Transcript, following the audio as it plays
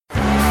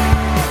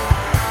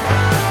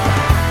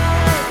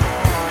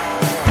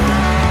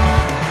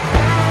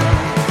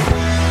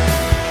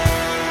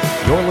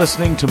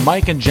listening to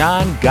Mike and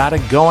John Got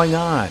It Going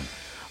On,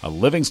 a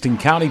Livingston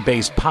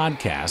County-based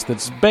podcast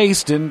that's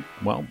based in,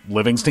 well,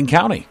 Livingston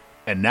County.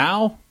 And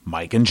now,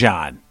 Mike and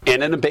John.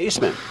 And in the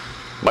basement,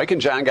 Mike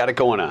and John Got It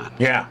Going On.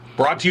 Yeah,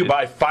 brought to you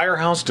by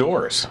Firehouse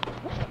Doors.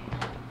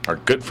 Our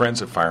good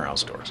friends at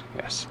Firehouse Doors.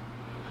 Yes.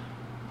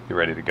 You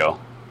ready to go?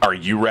 Are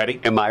you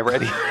ready? Am I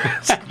ready?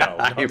 No.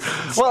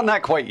 Well,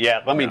 not quite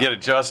yet. Let me get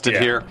adjusted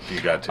here.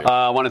 You got to.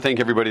 I want to thank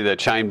everybody that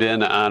chimed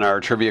in on our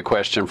trivia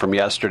question from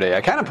yesterday.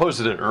 I kind of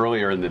posted it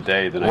earlier in the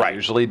day than I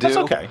usually do. That's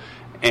okay.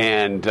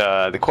 And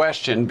the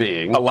question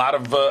being a lot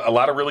of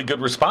really good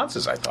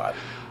responses, I thought.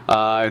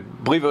 I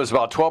believe it was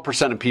about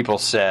 12% of people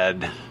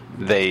said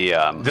they.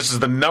 This is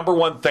the number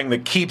one thing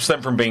that keeps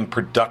them from being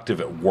productive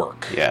at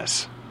work.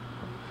 Yes.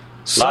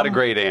 A lot of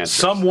great answers.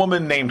 Some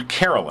woman named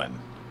Carolyn,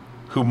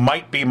 who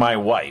might be my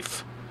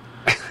wife,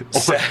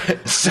 said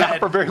not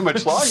for very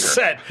much longer.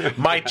 Said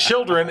my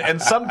children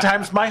and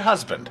sometimes my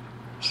husband.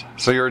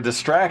 So you're a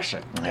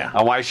distraction. Yeah.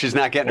 On why she's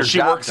not getting her she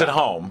job works done. At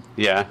home.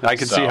 Yeah, I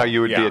can see how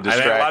you would be a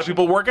distraction. And a lot of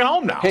people work at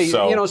home now. Hey,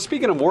 so.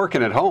 Speaking of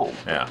working at home.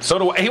 Yeah. So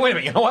do I. Hey, wait a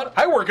minute. You know what?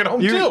 I work at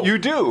home too. You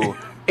do.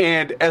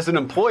 And as an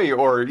employee,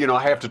 or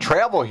I have to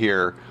travel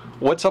here.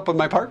 What's up with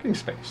my parking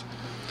space?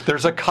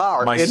 There's a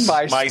car in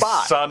my spot. My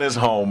son is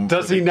home.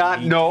 Does he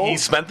not know? He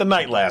spent the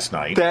night last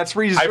night. That's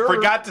reserved. I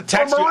forgot to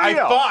text you.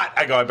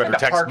 I better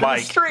text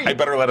Mike. I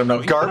better let him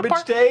know.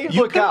 Garbage day?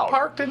 Look out.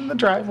 Parked in the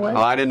driveway.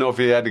 I didn't know if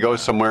he had to go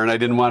somewhere, and I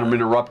didn't want him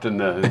interrupting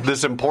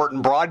this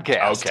important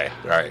broadcast. Okay.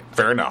 All right.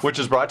 Fair enough. Which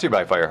is brought to you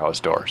by Firehouse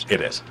Doors.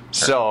 It is.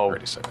 So,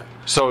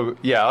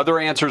 other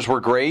answers were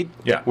great.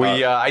 Yeah.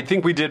 I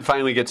think we did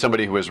finally get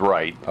somebody who was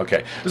right.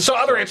 Okay. So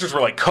other answers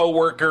were like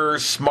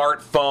coworkers,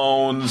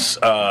 smartphones,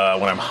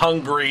 when I'm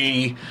hungry.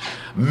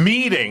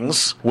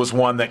 Meetings was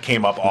one that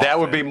came up often. That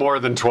would be more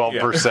than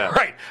 12%. Yeah.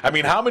 Right. I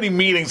mean, how many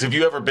meetings have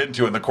you ever been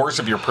to in the course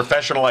of your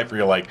professional life where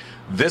you're like,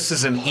 this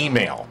is an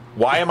email.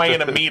 Why am I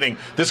in a meeting?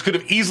 This could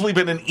have easily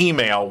been an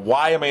email.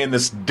 Why am I in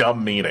this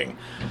dumb meeting?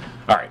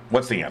 All right.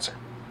 What's the answer?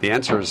 The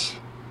answer is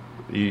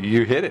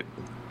you hit it.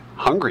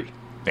 Hungry.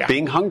 Yeah.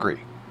 Being hungry.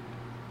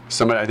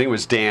 Somebody, I think it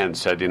was Dan,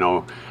 said,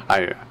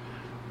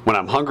 when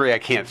I'm hungry, I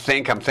can't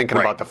think. I'm thinking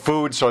about the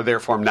food, so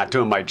therefore I'm not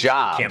doing my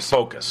job. Can't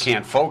focus.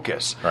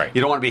 Right. You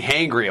don't want to be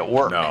hangry at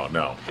work. No.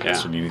 Yeah.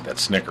 That's when you need that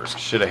Snickers.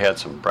 Should have had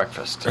some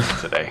breakfast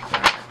today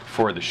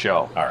for the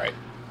show. All right.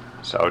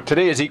 So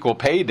today is Equal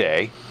Pay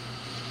Day.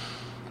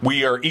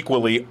 We are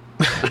equally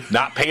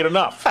not paid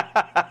enough.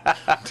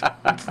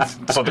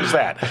 So there's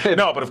that.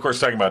 No, but of course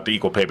talking about the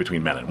equal pay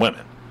between men and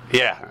women.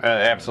 Yeah,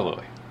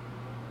 absolutely.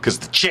 Because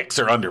the chicks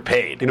are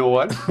underpaid. You know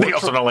what? They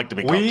also don't like to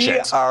be called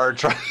chicks. We are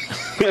trying.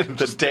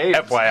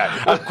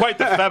 FYI. I'm quite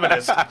the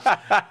feminist.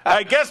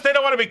 I guess they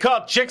don't want to be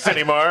called chicks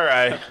anymore.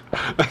 I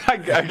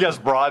guess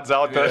broads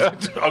out there.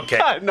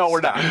 Okay. No,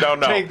 we're not. No.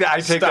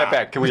 I take that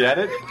back. Can we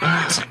edit?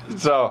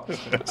 So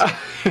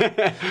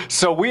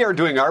we are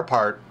doing our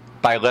part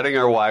by letting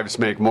our wives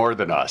make more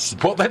than us.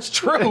 Well, that's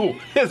true.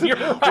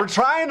 We're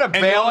trying to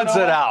balance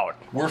it out.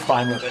 We're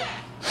fine with it.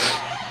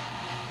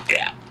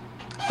 Yeah.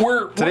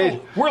 We're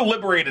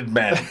liberated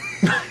men.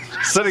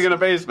 Sitting in a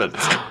basement.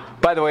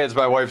 By the way, it's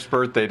my wife's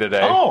birthday today.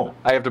 Oh.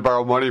 I have to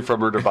borrow money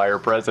from her to buy her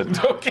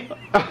present. Okay.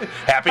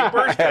 Happy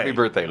birthday. Happy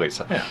birthday,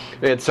 Lisa. Yeah.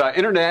 It's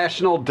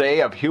International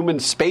Day of Human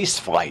Space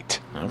Flight.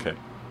 Okay.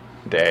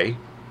 Day.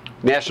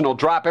 National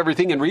Drop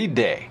Everything and Read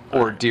Day,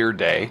 or Deer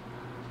Day.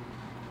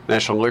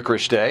 National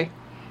Licorice Day.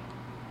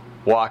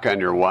 Walk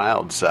on Your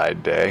Wild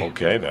Side Day.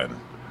 Okay, then.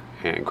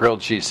 And Grilled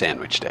Cheese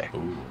Sandwich Day.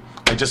 Ooh.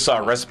 I just saw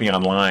a recipe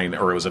online,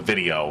 or it was a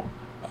video,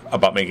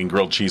 about making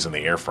grilled cheese in the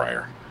air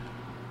fryer.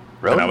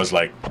 Really? And I was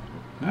like,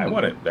 I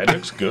want it. That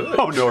looks good.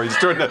 Oh, no, he's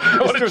doing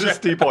the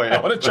steep oil. I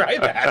want to try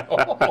that.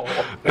 Oh.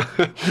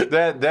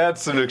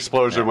 That's an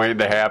explosion waiting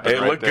to happen.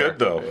 It looked good,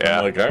 though. Yeah.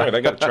 I'm like, all right, I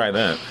got to try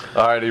that.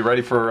 All right, are you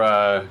ready for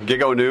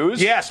Giggo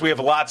News? Yes, we have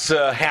lots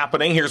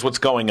happening. Here's what's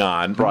going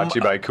on. Brought to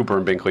you by Cooper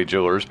and Binkley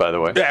Jewelers, by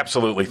the way.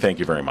 Absolutely. Thank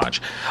you very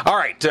much. All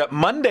right,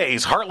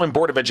 Monday's Heartland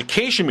Board of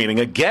Education meeting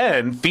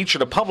again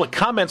featured a public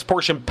comments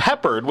portion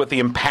peppered with the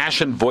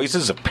impassioned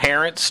voices of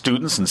parents,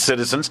 students, and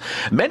citizens.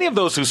 Many of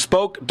those who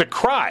spoke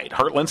decried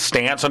Heartland's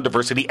stance on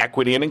diversity,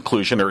 equity, and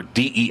inclusion, or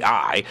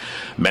DEI.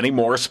 Many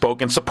more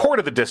spoke in support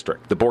of the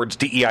district. The board's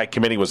DEI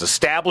committee was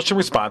established in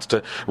response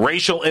to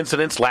racial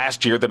incidents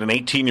last year that an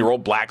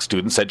 18-year-old black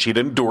student said she'd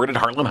endured at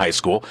Heartland High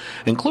School,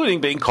 including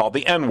being called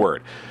the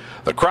N-word.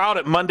 The crowd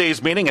at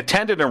Monday's meeting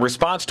attended in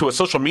response to a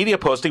social media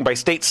posting by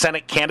State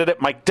Senate candidate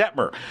Mike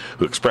Detmer,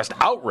 who expressed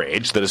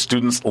outrage that a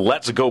student's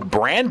Let's Go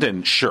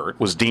Brandon shirt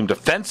was deemed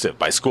offensive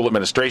by school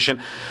administration,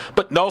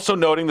 but also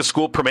noting the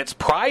school permits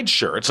pride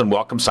shirts and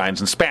welcome signs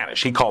in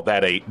Spanish. He called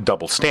that a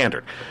double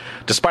standard.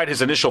 Despite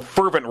his initial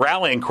fervent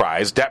rallying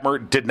cries,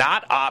 Detmer did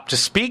not opt to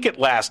speak at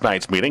last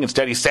night's meeting.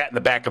 Instead, he sat in the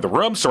back of the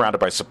room surrounded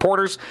by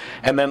supporters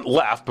and then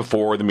left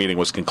before the meeting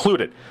was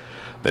concluded.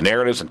 The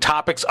narratives and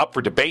topics up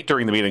for debate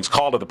during the meeting's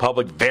call to the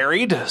public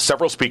varied,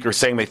 several speakers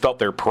saying they felt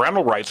their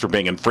parental rights were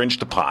being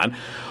infringed upon.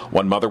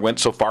 One mother went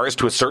so far as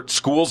to assert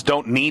schools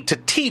don't need to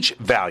teach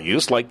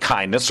values like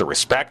kindness or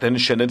respect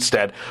and should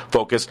instead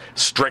focus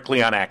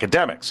strictly on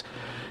academics.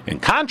 In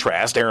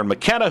contrast, Aaron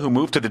McKenna, who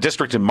moved to the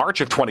district in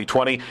March of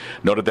 2020,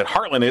 noted that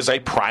Heartland is a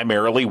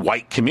primarily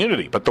white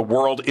community, but the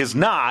world is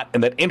not,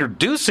 and that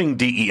introducing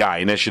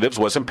DEI initiatives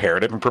was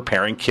imperative in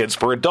preparing kids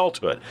for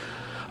adulthood.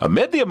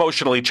 Amid the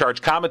emotionally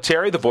charged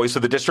commentary, the voice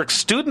of the district's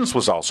students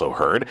was also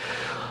heard.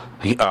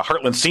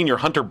 Heartland senior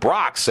Hunter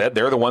Brock said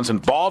they're the ones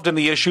involved in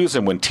the issues,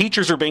 and when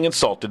teachers are being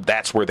insulted,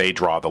 that's where they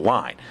draw the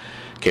line.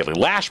 Kaylee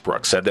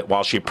Lashbrook said that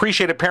while she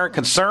appreciated parent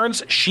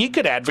concerns, she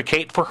could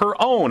advocate for her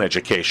own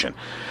education.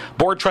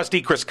 Board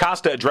trustee Chris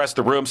Costa addressed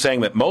the room,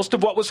 saying that most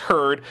of what was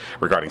heard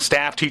regarding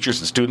staff, teachers,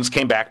 and students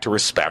came back to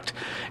respect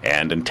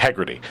and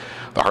integrity.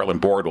 The Heartland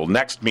Board will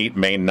next meet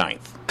May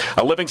 9th.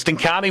 A Livingston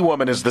County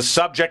woman is the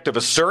subject of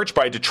a search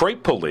by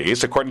Detroit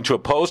police. According to a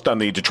post on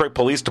the Detroit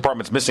Police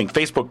Department's missing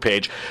Facebook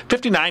page,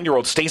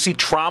 59-year-old Stacy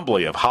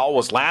Trombley of Howell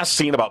was last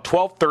seen about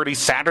 12:30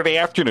 Saturday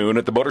afternoon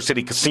at the Motor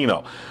City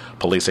Casino.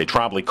 Police say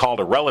Trombley called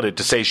a relative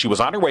to say she was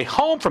on her way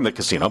home from the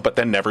casino, but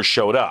then never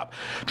showed up.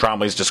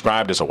 Trombley is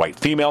described as a white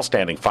female,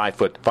 standing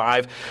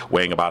 5'5",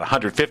 weighing about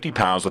 150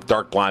 pounds, with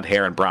dark blonde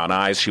hair and brown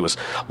eyes. She was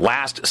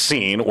last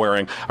seen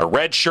wearing a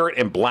red shirt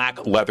and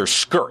black leather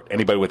skirt.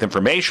 Anybody with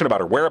information about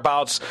her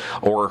whereabouts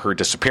or her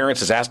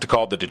disappearance is asked to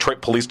call the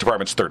Detroit Police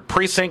Department's 3rd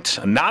Precinct.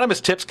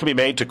 Anonymous tips can be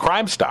made to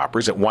Crime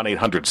Stoppers at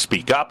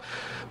 1-800-SPEAK-UP.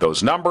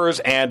 Those numbers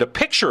and a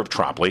picture of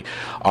Trombley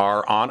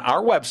are on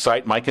our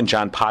website,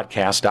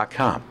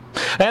 mikeandjohnpodcast.com.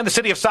 And the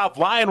city of South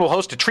Lyon will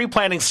host a tree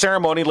planting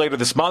ceremony later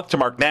this month to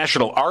mark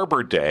National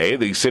Arbor Day.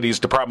 The city's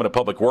Department of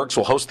Public Works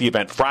will host the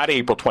event Friday,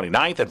 April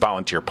 29th at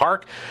Volunteer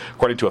Park.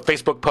 According to a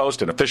Facebook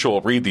post, an official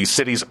will read the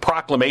city's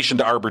proclamation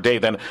to Arbor Day,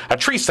 then a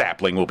tree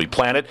sapling will be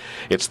planted.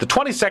 It's the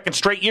 22nd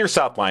straight year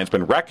South Lyon's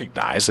been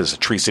recognized as a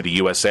Tree City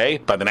USA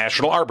by the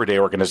National Arbor Day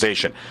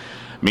organization.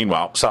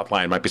 Meanwhile, South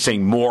Lyon might be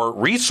seeing more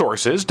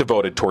resources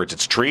devoted towards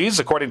its trees.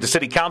 According to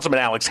City Councilman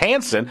Alex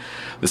Hansen,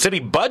 the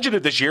city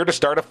budgeted this year to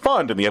start a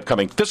fund in the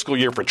upcoming fiscal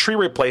year for tree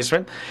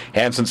replacement.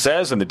 Hansen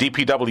says in the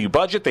DPW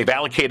budget, they've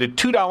allocated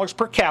 $2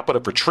 per capita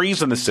for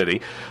trees in the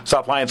city.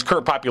 South Lyon's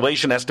current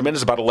population estimate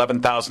is about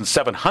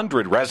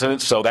 11,700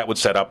 residents, so that would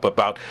set up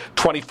about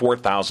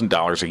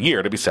 $24,000 a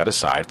year to be set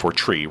aside for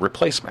tree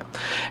replacement.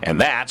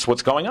 And that's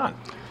what's going on.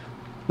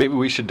 Maybe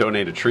we should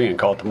donate a tree and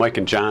call it the Mike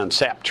and John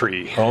sap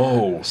tree.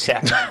 Oh,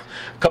 sap. A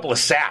couple of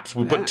saps.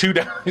 We put two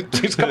down.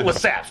 Just a couple of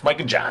saps, Mike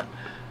and John.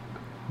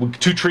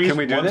 2 trees. Can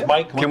we do that?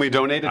 Mike, can we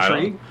donate a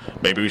tree?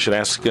 Maybe we should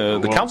ask the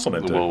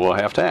councilman. We'll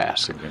have to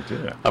ask.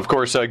 Of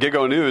course,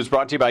 Gigo News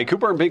brought to you by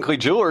Cooper & Binkley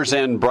Jewelers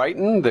in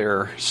Brighton.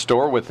 Their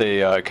store with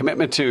a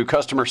commitment to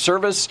customer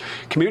service,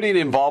 community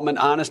involvement,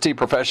 honesty,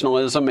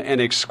 professionalism,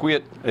 and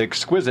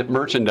exquisite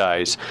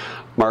merchandise.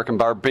 Mark and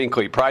Barb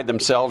Binkley pride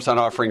themselves on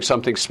offering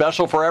something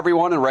special for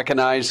everyone and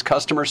recognize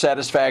customer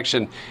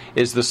satisfaction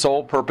is the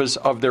sole purpose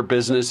of their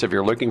business. If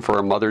you're looking for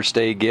a Mother's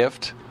Day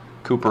gift,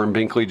 Cooper &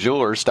 Binkley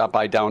Jewelers. Stop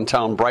by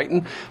downtown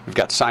Brighton. We've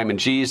got Simon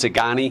G.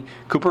 Zagani,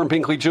 Cooper &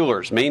 Binkley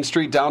Jewelers, Main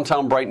Street,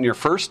 downtown Brighton, your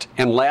first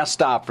and last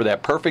stop for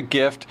that perfect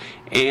gift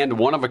and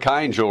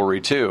one-of-a-kind jewelry,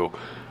 too.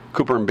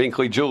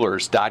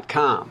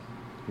 CooperandBinkleyJewelers.com.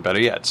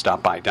 Better yet,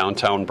 stop by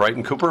downtown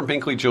Brighton. Cooper &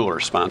 Binkley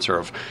Jewelers, sponsor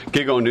of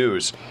Gigo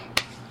News.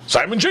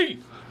 Simon G.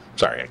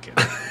 Sorry, I can't.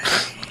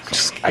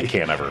 I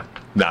can't ever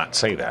not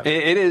say that.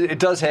 It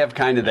does have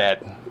kind of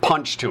that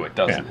punch to it,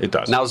 doesn't it? It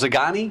does. Now,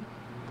 Zagani?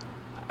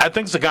 I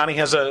think Zagani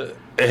has a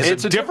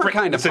different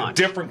kind of punch. It's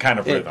a different kind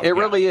of rhythm. It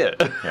really is.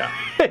 Yeah.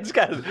 It's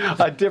got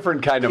a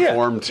different kind of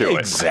form to it.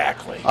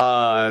 Exactly.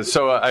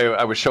 So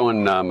I was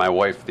showing my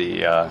wife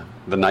the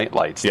night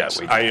lights. Yes,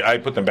 I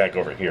put them back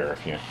over here.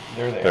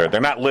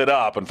 They're not lit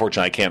up.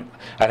 Unfortunately, I can't.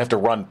 I'd have to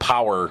run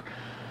power.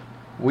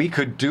 We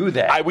could do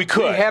that. We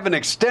could. We have an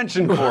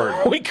extension cord.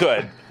 We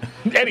could.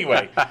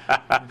 Anyway,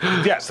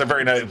 yes, they're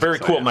very nice, very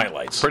cool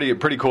nightlights.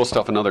 Pretty cool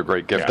stuff. Another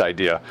great gift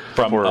idea.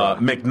 From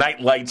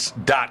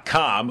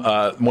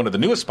McNightlights.com, one of the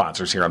newest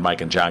sponsors here on Mike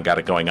and John Got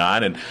It Going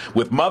On. And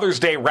with Mother's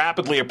Day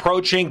rapidly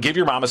approaching, give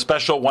your mom a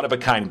special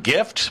one-of-a-kind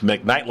gift.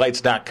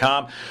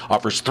 McNightlights.com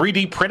offers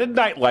 3D printed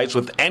nightlights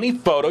with any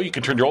photo. You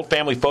can turn your old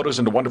family photos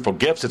into wonderful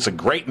gifts. It's a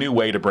great new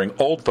way to bring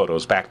old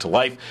photos back to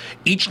life.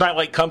 Each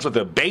nightlight comes with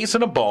a base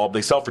and a bulb.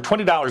 They sell for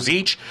 $20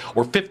 each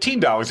or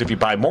 $15 if you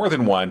buy more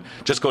than one.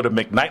 Just go to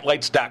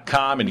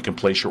McNightlights.com and you can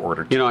place your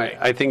order today. You know,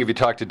 I think if you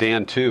talk to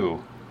Dan,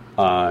 too,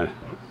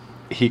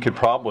 he could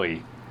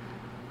probably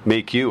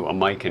make you a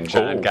Mike and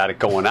John Got It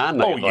Going On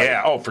night. Oh,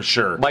 yeah. Oh, for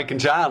sure. Mike and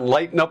John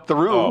lighting up the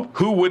room. Oh,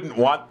 who wouldn't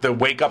want to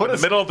wake up in the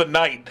middle of the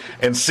night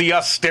and see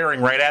us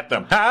staring right at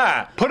them?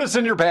 Ha! Put us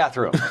in your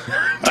bathroom.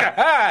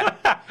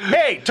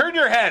 Hey, turn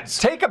your heads.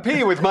 Take a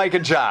pee with Mike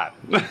and John.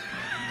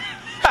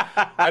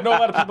 I know a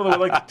lot of people that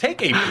would like to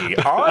take a pee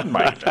on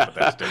Mike and John, but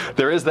that's different.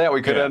 There is that.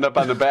 We could end up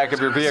on the back of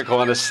your vehicle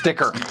on a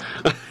sticker.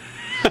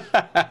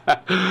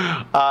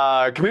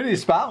 Community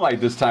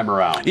Spotlight this time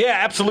around. Yeah,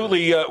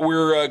 absolutely.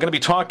 We're going to be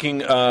talking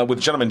with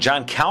gentleman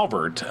John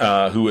Calvert,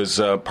 who is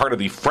part of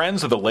the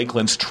Friends of the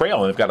Lakelands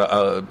Trail, and they've got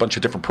a bunch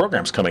of different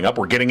programs coming up.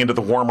 We're getting into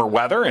the warmer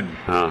weather and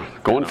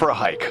going for a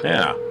hike.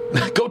 Yeah,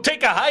 go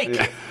take a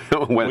hike.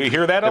 Yeah. We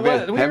hear that a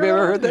lot. Have you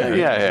ever heard that?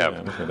 Yeah, I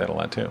have. We've heard that a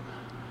lot too.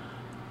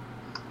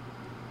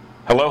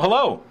 Hello.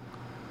 Hello.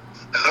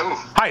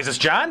 Hi, is this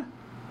John?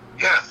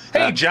 Yeah.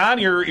 Hey, John,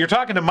 you're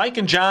talking to Mike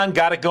and John.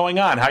 Got it going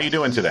on. How you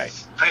doing today?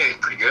 Hey,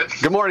 pretty good.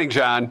 Good morning,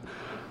 John.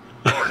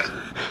 Good morning.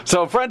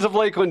 So, Friends of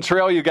Lakeland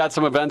Trail, you got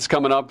some events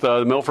coming up,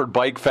 the Milford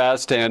Bike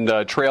Fest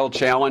and Trail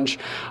Challenge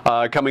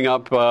coming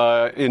up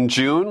in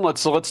June.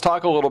 Let's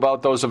talk a little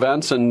about those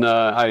events, and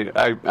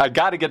I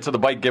got to get to the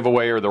bike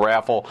giveaway or the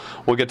raffle.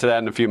 We'll get to that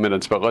in a few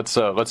minutes, but let's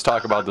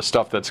talk about the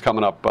stuff that's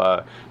coming up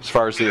as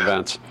far as the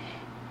events.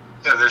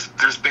 Yeah,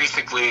 there's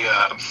basically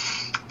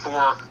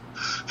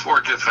four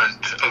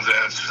different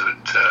events that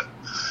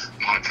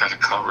I want to kind of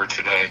cover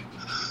today.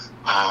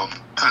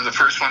 And the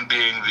first one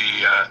being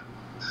the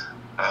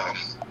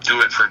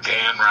Do It for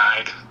Dan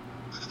ride,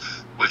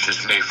 which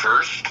is May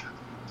 1st,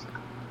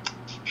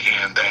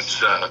 and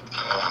that's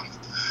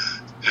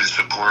in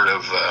support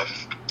of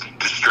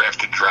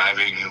distracted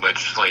driving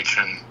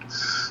legislation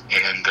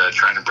and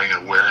trying to bring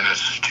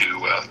awareness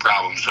to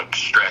problems of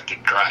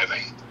distracted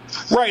driving.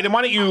 Right, and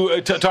why don't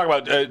you talk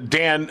about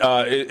Dan?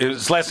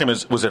 His last name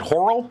was it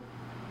Horrell?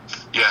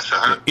 Yes,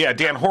 Yeah,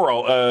 Dan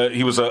Horrell.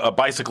 He was a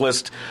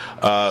bicyclist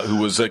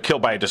who was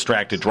killed by a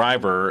distracted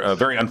driver. A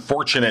very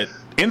unfortunate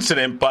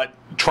incident, but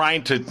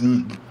trying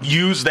to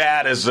use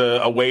that as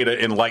a way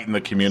to enlighten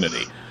the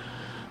community.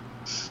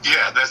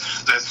 Yeah,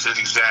 that's it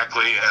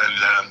exactly,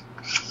 and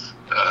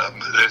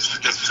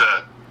it's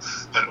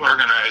an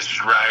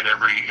organized ride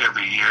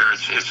every year.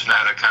 It's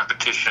not a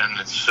competition.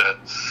 It's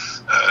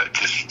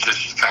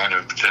just kind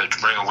of to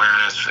bring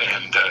awareness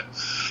and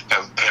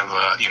have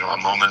a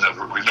moment of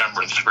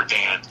remembrance for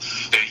Dan.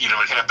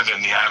 It happened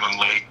in the Island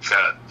Lake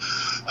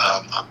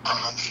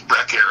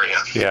rec area.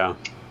 Yeah.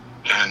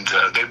 And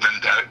they've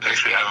been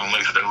actually Island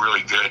Lake's been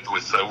really good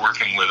with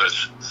working with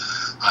us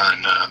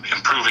on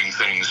improving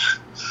things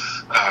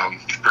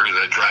for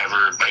the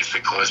driver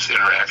bicyclist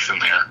interaction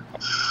there.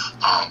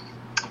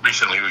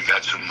 Recently, we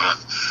got some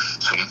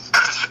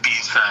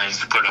speed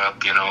signs put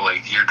up,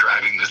 like you're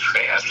driving this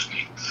fast,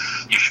 and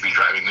you should be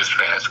driving this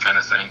fast, kind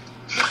of thing.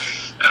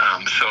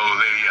 So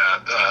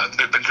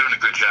they've been doing a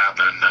good job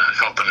in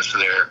helping us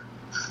there.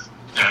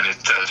 And it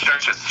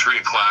starts at 3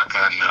 o'clock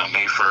on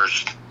May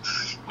 1st.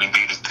 We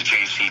meet at the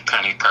J.C.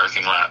 Penney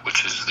parking lot,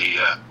 which is the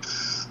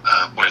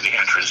where the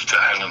entrance to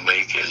Island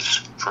Lake is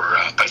for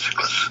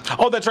bicyclists.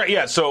 Oh, that's right.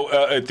 Yeah. So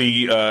at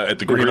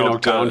the Green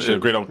Oak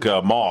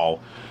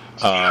Mall.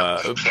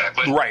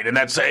 Exactly. Right, and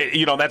that's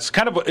that's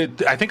kind of.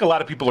 I think a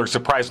lot of people are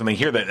surprised when they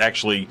hear that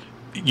actually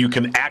you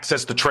can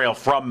access the trail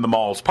from the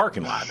mall's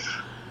parking lot.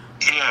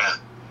 Yeah.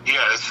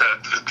 It's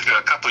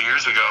a couple of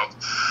years ago.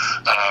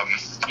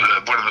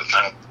 One of the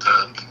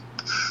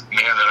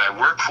man that I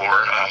work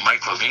for,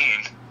 Mike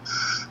Levine,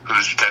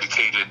 who's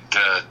dedicated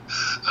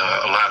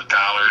a lot of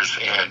dollars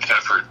and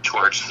effort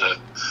towards the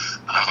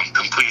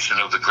completion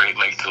of the Great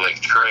Lake to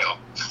Lake Trail.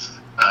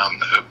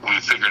 We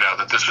figured out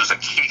that this was a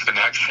key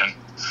connection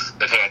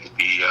that had to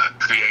be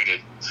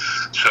created.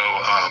 So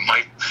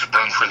Mike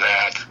sprung for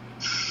that,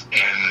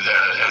 and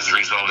as a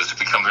result, it's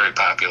become very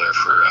popular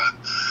for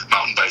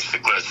mountain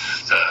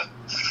bicyclists,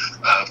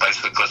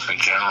 bicyclists in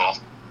general,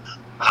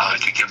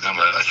 to give them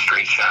a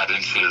straight shot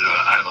into the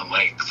Island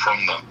Lake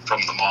from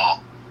the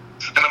mall.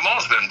 And the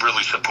mall's been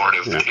really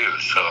supportive too,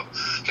 so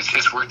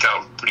it's worked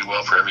out pretty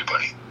well for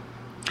everybody.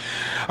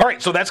 All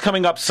right, so that's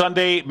coming up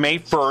Sunday, May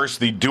 1st,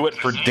 the Do It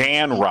for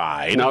Dan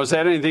ride. Now, is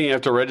that anything you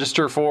have to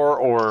register for,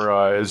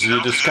 or is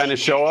you just kind of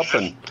show up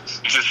and?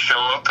 You just show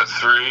up at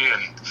 3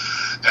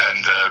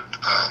 and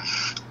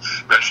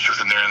register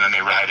from there, and then they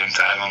ride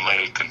into Island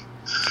Lake,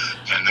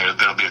 and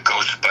there'll be a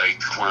ghost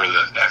bike where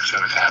the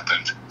accident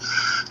happened,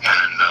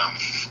 and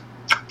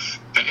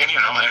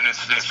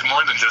it's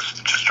more than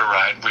just a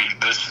ride.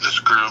 This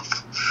group.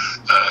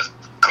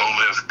 Go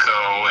Live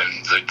Co.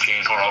 and the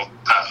Jane Horrell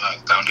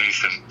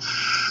Foundation,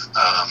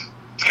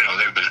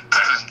 they've been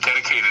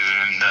dedicated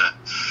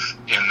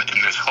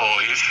in this whole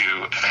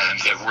issue and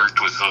have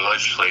worked with the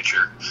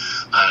legislature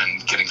on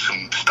getting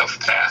some stuff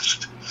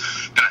passed.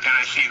 And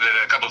I see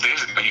that a couple of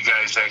days ago, you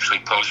guys actually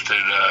posted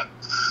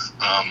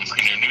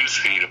in your news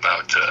feed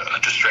about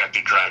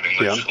distracted driving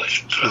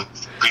legislation. So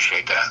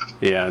appreciate that.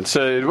 Yeah, and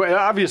so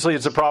obviously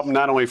it's a problem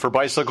not only for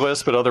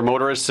bicyclists but other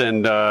motorists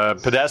and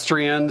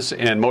pedestrians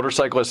and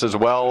motorcyclists as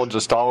well.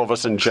 Just all of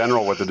us in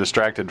general with the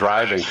distracted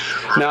driving.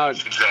 Right. Now,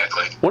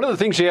 exactly. One of the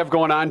things you have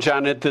going on,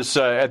 John, at this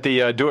at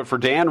the Do It for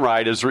Dan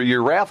ride is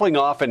you're raffling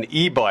off an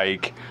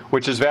e-bike,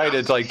 which is valued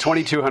at like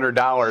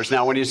 $2,200.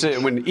 Now, when you say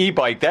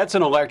e-bike, that's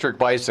an electric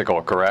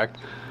bicycle, correct?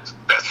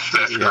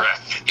 That's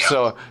correct.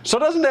 Yeah. So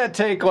doesn't that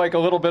take like a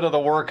little bit of the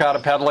work out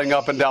of pedaling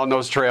up and down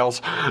those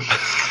trails?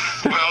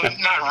 Well,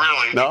 not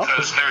really, No?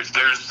 because there's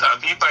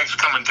e-bikes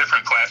come in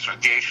different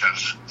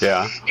classifications.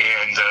 Yeah.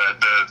 And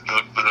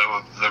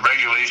the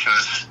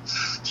regulations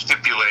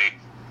stipulate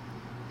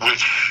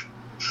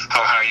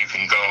how high you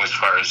can go as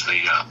far as the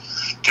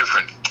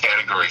different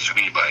categories of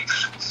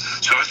e-bikes.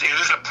 So it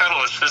is a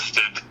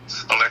pedal-assisted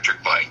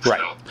electric bike. Right.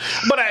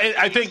 So. But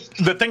I think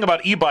the thing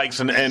about e-bikes,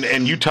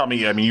 and you tell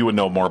me, I mean, you would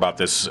know more about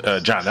this,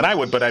 John, than I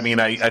would, but I mean,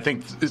 I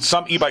think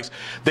some e-bikes,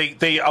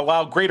 they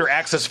allow greater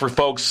access for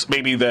folks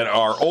maybe that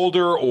are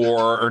older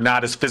or are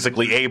not as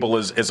physically able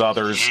as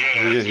others.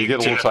 Yeah, You get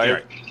a little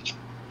tired.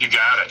 You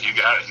got it.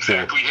 In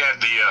fact, we had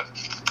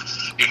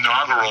the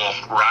inaugural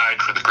ride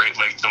for the Great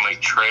Lake to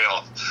Lake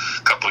Trail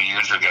a couple of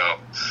years ago,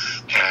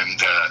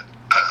 and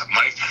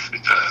Mike,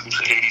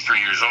 who's 83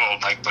 years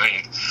old, Mike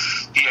Blaine,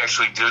 he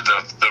actually did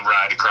the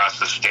ride across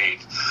the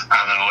state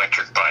on an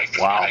electric bike.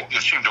 Wow. And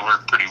it seemed to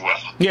work pretty well.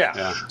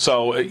 Yeah.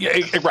 So,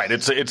 right,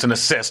 it's an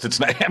assist. It's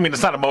not. I mean,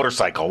 it's not a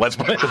motorcycle. Let's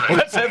be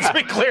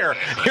clear.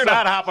 You're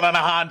not hopping on a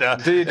Honda.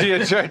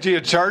 Do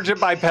you charge it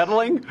by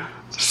pedaling?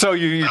 So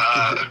you. There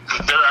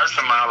are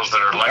some models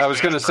that are like that. I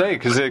was going to say,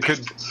 because it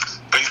could.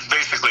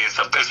 Basically, it's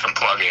some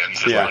plug-in,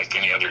 just like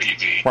any other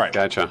EV. Right.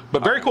 Gotcha.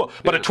 But very cool.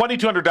 But a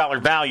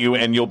 $2,200 value,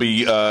 and you'll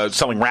be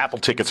selling raffle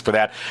tickets for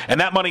that.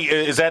 And that money,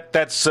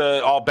 that's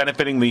all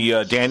benefiting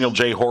the Daniel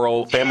J.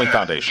 Horrell Family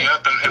Foundation.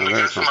 Yep, and we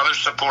got some other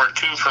support,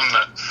 too, from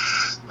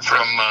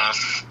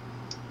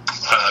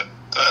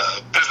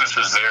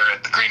businesses there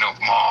at the Green Oak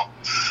Mall.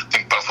 I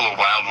think Buffalo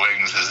Wild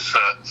Wings is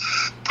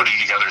putting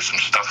together some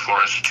stuff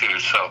for us, too.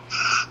 So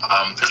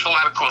there's a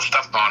lot of cool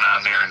stuff going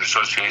on there in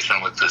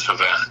association with this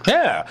event.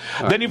 Yeah.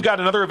 Then you've got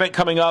another event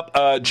coming up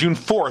June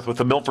 4th with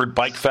the Milford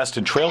Bike Fest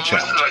and Trail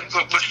Challenge.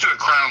 Let's do it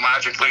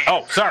chronologically.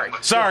 Oh,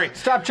 sorry.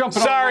 Stop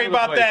jumping. Sorry all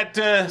over about the place.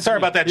 that. Sorry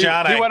about that,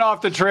 John. He went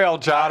off the trail,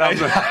 John. He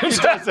does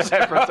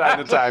that from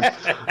time to time.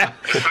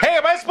 Hey,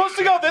 am I supposed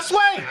to go this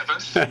way?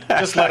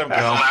 Just let him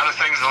There's a go. lot of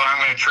things along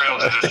that trail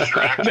to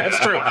distract. That's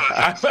true.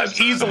 I'm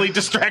easily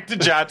distracted,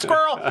 John.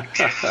 Squirrel.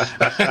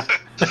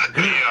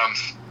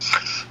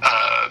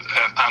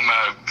 I'm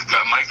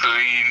Mike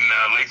Levine,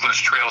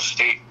 Lakelands Trail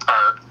State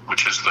Park,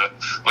 which is the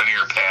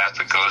linear path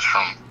that goes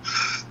from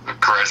the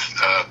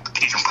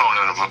key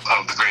component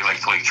of the Great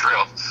Lake to Lake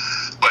Trail.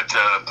 But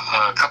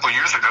a couple of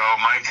years ago,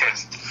 Mike had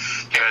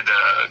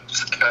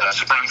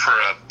sprung for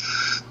a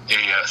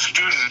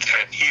student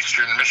at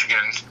Eastern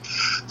Michigan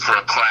for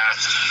a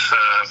class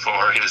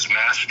for his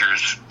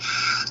master's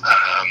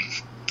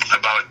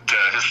about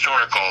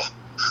historical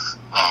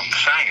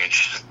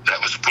signage that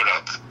was put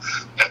up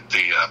at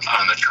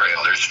on the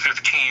trail. There's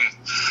 15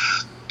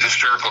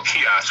 historical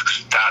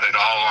kiosks dotted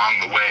all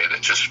along the way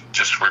that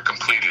just were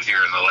completed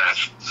here in the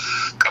last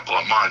couple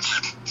of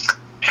months.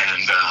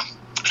 And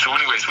so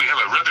anyways, we have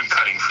a ribbon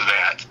cutting for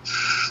that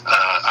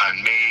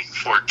on May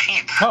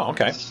 14th. Oh,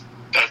 okay.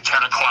 At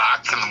 10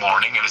 o'clock in the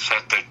morning, and it's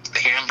at the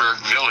Hamburg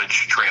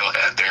Village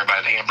trailhead there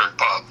by the Hamburg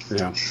pub.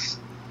 Yeah.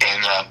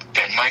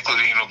 And Mike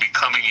Levine will be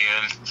coming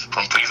in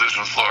from, he lives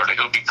in Florida,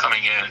 he'll be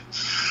coming in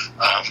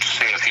to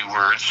say a few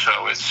words.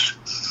 So it's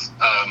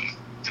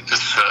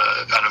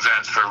an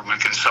event where we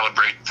can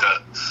celebrate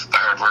the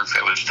hard work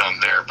that was done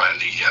there by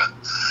the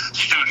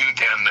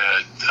student and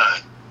the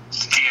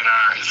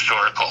DNR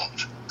historical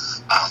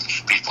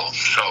people.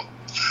 So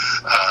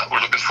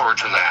we're looking forward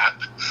to that.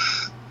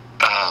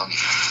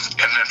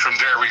 And then from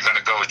there, we're going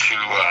to go to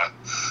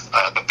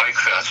the Bike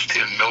Fest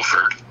in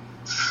Milford.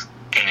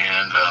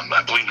 And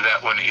I believe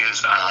that one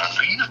is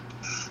on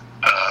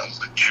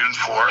June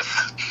 4th.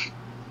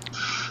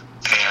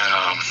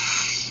 And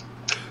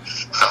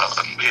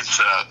it's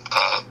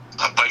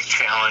a bike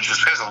challenge. It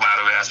has a lot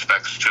of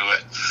aspects to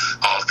it,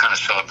 all kind of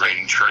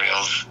celebrating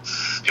trails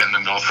in the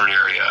Milford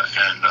area.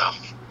 And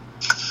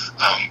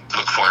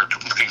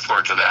looking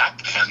forward to that.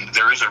 And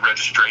there is a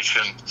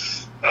registration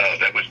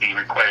that would be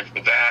required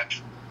for that.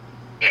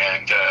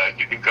 And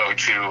you can go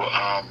to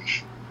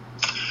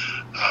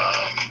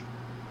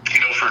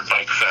Milford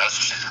Bike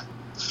Fest,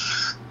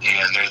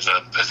 and there's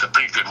a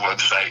pretty good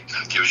website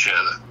that gives you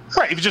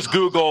Right. If you just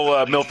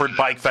Google Milford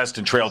Bike Fest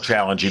and Trail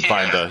Challenge, you'd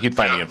find the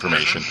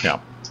information. Yeah.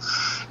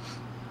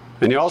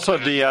 And you also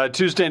have the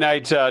Tuesday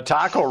night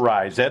taco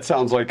rides. That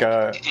sounds like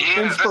a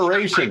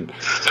inspiration.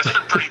 That's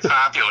been pretty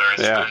popular.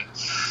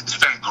 It's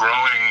been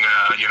growing.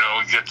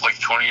 We get like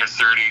 20 or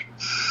 30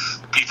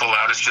 people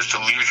out. It's just a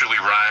leisurely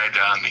ride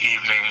on the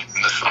evening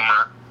in the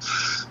summer.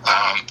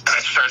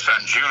 It starts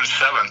on June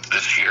 7th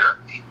this year.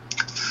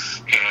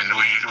 And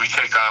we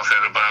take off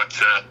at about,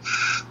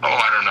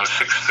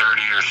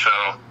 6:30 or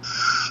so.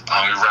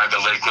 We ride the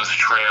Lakelands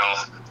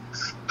Trail.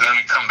 And then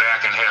we come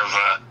back and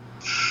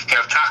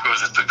have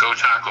tacos at the Go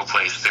Taco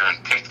place there in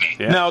Pinckney.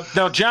 Yeah.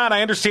 Now, John,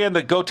 I understand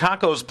that Go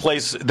Taco's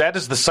place, that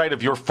is the site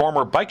of your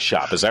former bike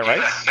shop. Is that right?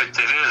 Yeah, it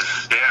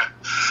is. Yeah.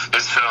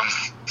 It's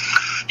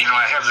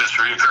I have this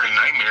recurring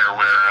nightmare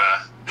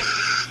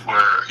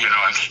where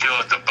I'm still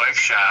at the bike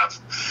shop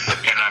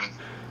and I'm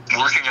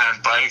working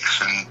on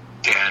bikes and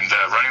and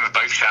running the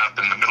bike shop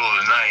in the middle of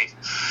the night.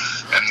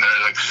 And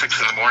like 6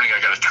 in the morning, I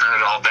got to turn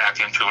it all back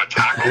into a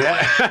taco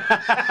place.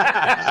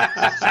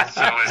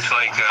 So it's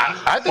like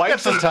I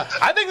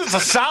think it's a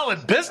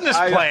solid business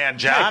plan,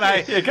 John.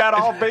 You got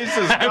all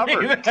bases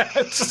covered.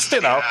 It's just,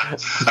 only I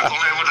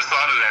would have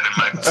thought of that in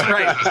my business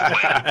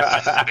plan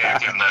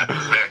back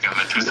in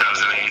the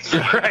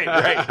 2008. Right.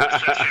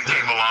 Recession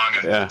came along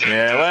and did a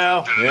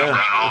number on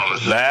all of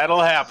us.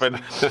 That'll happen.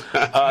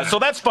 So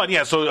that's fun.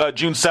 Yeah. So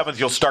June 7th,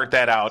 you'll start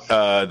that out,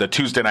 the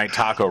Tuesday night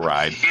taco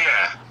ride.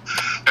 Yeah.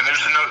 And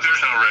there's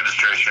no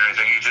registration or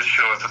anything. You just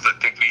show up at the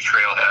Pinckney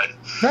Trailhead,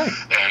 right?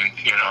 And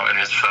and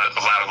it's a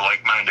lot of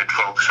like-minded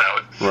folks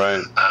out,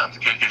 right?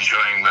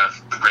 Enjoying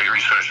the great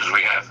resources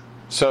we have.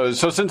 So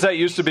since that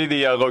used to be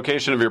the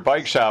location of your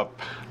bike shop,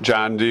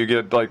 John, do you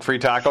get like free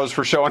tacos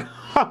for showing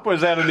up?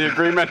 Was that in the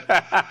agreement? Yeah,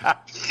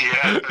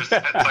 like I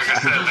said,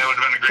 that would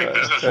have been a great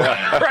business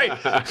plan.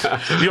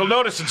 Right. You'll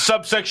notice in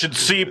subsection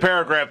C,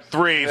 paragraph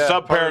 3,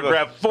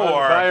 subparagraph 4,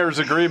 buyer's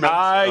agreement.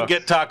 I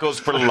get tacos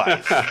for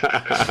life.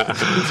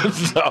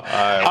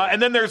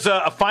 And then there's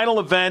a final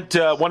event.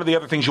 One of the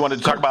other things you wanted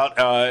to talk about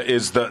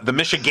is the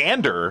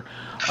Michigander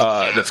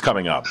that's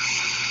coming up.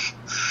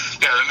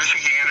 Yeah, the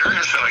Michigander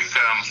is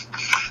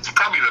it's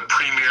probably the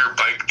premier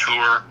bike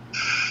tour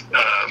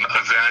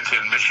event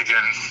in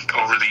Michigan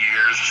over the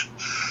years,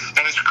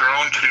 and it's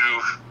grown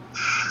to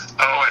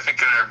I think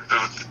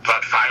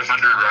about 500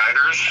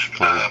 riders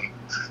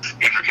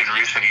in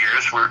recent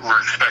years. We're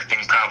expecting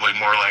probably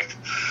more like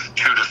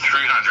 200 to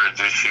 300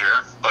 this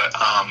year, but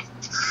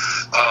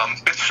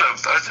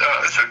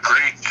it's a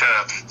great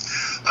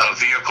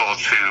vehicle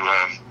to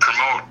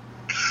promote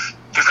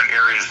different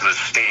areas of the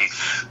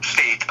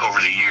state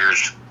over the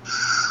years.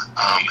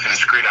 And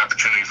it's a great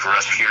opportunity for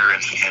us here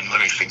in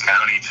Livingston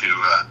County to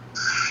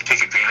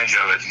take advantage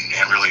of it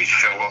and really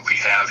show what we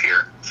have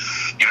here.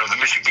 The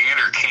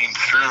Michigander came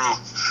through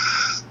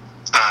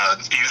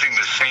using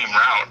the same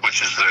route,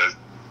 which is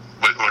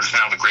what is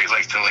now the Great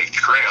Lake to Lake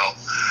Trail,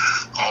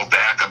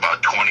 back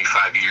about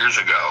 25 years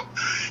ago.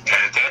 And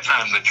at that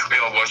time, the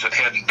trail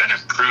hadn't been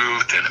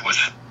improved, and it was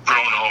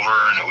grown over,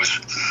 and it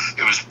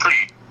was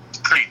pretty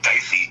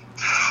dicey.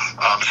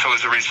 So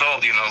as a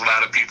result, a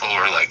lot of people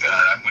were like,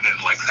 we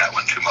didn't like that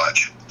one too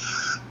much.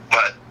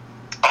 But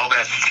all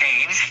that's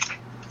changed,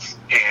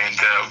 and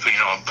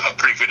a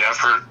pretty good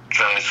effort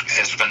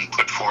has been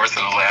put forth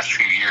in the last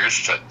few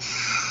years to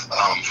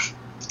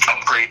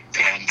upgrade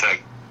and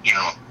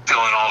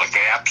fill in all the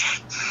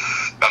gaps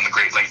on the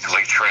Great Lake to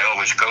Lake Trail,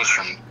 which goes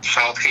from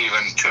South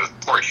Haven to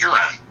Port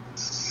Huron.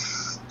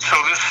 So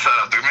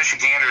the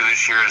Michigander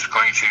this year is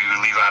going to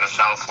leave out of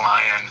South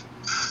Lyon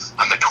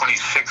on the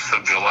 26th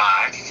of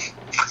July,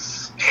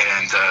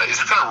 and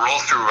it's going to roll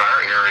through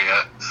our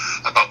area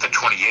about the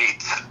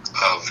 28th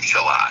of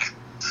July.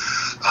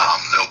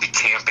 They'll be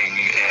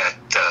camping at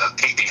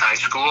Pinckney High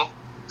School,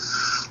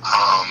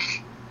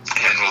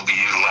 and we'll be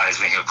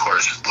utilizing, of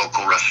course,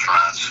 local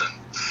restaurants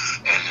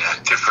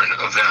and different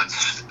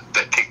events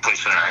that take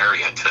place in our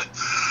area to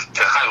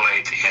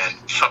highlight and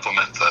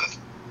supplement the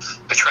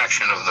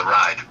attraction of the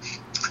ride.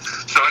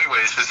 So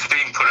anyways, it's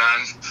being put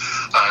on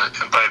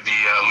by the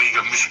League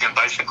of Michigan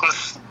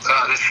Bicyclists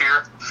this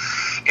year,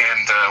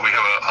 and we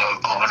have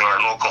one of our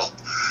local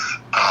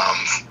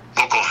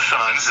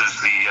sons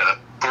is the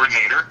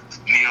coordinator,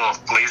 Neil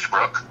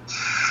Glazebrook,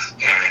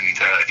 and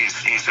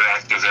he's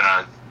active in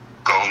our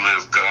Go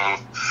Live Go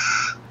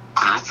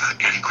group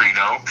in Green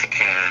Oak,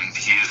 and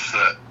he's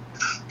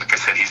like I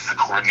said, he's the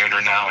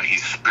coordinator now, and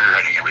he's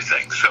spearheading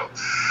everything. So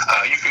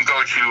you can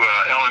go to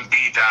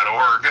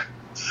lmb.org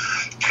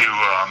to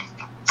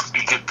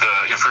get the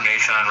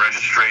information on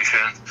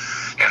registration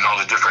and all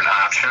the different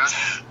options.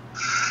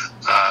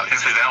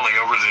 Incidentally,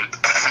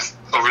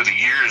 over the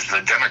years,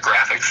 the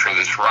demographics for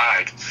this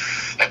ride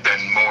have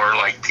been more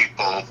like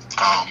people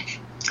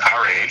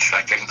our age.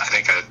 I think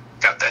I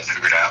got that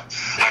figured out.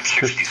 I'm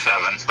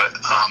 67, but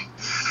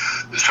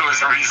so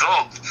as a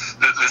result,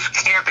 this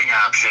camping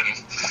option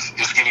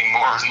is getting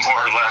more and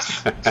more or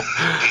less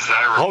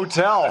desirable.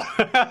 Hotel.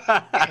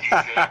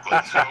 Exactly.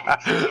 So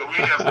we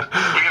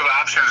have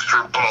options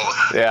for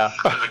both. Yeah.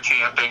 For the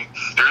camping,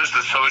 there is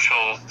the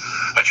social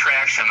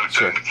attraction of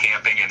doing the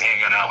camping and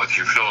hanging out with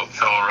your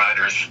fellow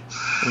riders.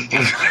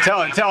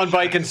 telling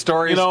biking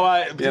stories.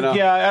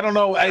 Yeah, I don't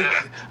know.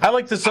 I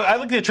like this. I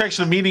like the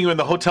attraction of meeting you in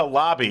the hotel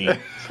lobby.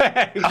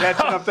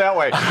 Catching up that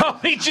way. I'll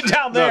meet you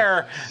down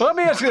there. Well, let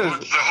me ask you this.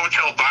 The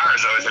hotel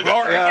bars,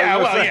 I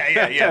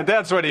was Yeah.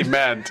 That's what he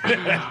meant.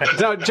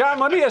 Now, John,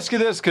 let me ask you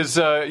this, because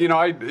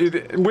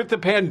with the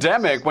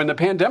pandemic, when the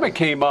pandemic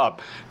came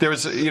up, there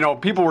was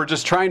people were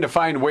just trying to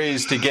find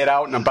ways to get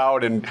out and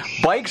about, and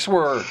bikes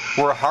were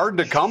hard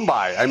to come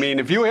by. I mean,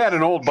 if you had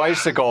an old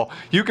bicycle,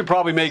 you could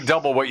probably make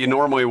double what you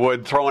normally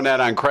would throwing that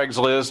on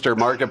Craigslist or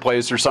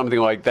Marketplace or something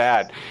like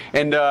that.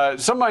 And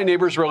some of my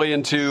neighbors really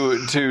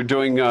into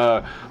doing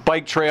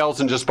bike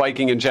trails and just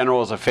biking in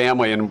general as a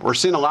family, and we're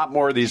seeing a lot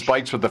more of these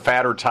bikes with the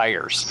fatter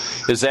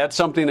tires. Is that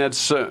something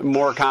that's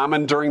more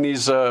common during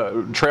these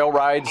trail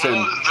rides? Well,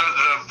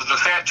 the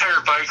fat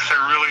tire bikes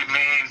are really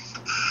made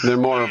They're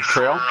more of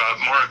trail?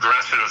 More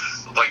aggressive,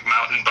 like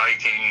mountain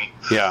biking.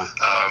 Yeah.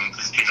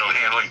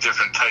 Handling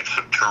different types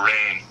of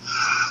terrain.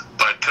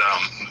 But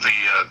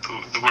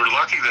we're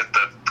lucky that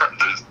the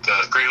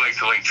Great Lake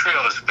to Lake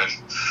Trail has been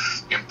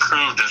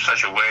improved in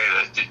such a way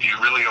that you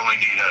really only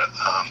need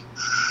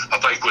a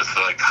bike with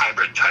like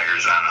hybrid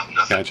tires on them.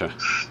 Nothing, gotcha.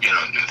 You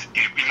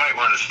might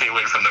want to stay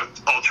away from the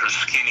ultra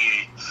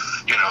skinny,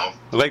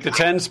 like the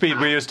 10-speed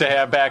we used to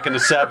have back in the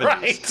 70s.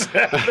 Right.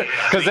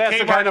 Because that's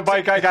the kind of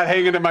bike I got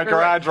hanging in my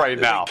garage right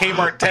now.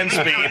 Kmart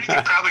 10-speed. You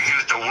could probably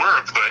get it to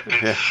work, but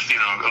it's,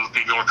 it'll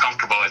be more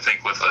comfortable, I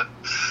think, with a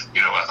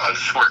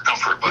sport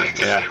comfort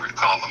bike, as they would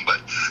call them.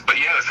 But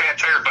yeah, the fat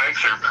tire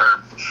bikes are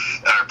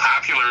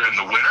popular in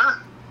the winter.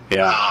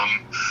 Yeah.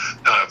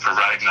 For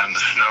riding on the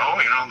snow,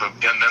 and then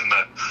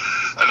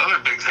another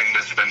big thing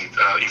that's been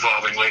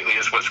evolving lately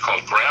is what's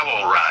called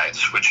gravel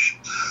rides, which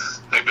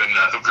they've been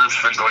the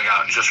group's been going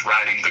out and just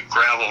riding the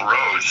gravel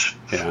roads,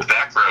 the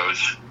back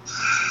roads,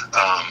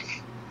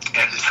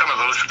 and some of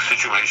those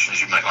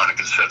situations you might want to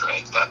consider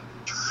it, but.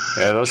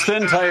 Yeah, those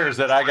thin tires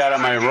that I got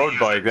on my road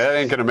bike, that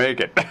ain't going to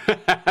make it. Probably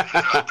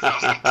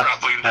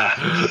not.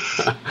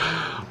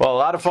 Well, a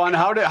lot of fun.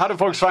 How do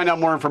folks find out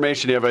more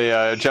information? Do you have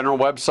a general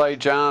website,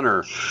 John?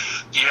 Or?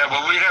 Yeah,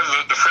 well, we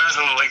have the Friends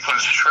of the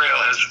Lakelands Trail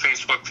has a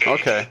Facebook page.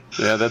 Okay.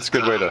 Yeah, that's a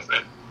good way to...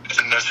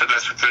 And that's a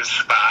good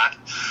spot.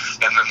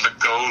 And then the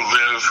Go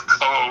Live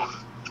Co.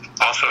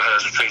 also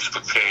has a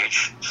Facebook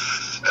page,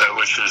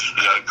 which is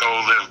Go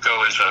Live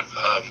Go is a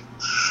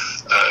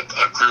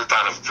group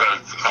out of...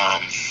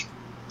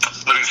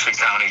 Livingston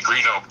County,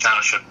 Green Oak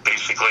Township,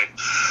 basically,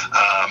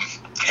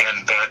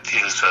 and that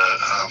is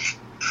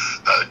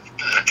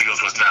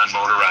deals with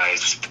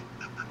non-motorized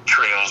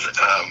trails,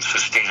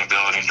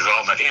 sustainability and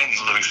development in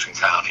Livingston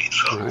County.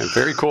 So, right,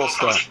 very cool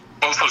stuff.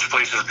 Both those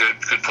places,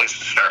 good place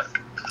to start.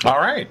 All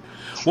right.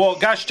 Well,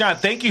 gosh, John,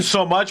 thank you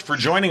so much for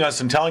joining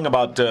us and talking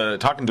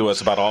to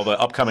us about all the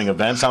upcoming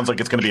events. Sounds like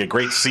it's going to be a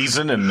great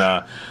season, and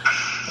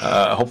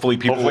hopefully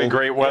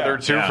great weather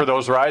too for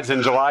those rides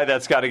in July.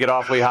 That's got to get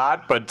awfully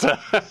hot, but yeah,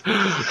 well,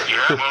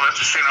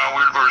 it's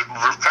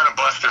we're kind of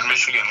blessed in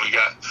Michigan. We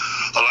got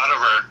a lot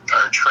of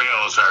our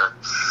trails are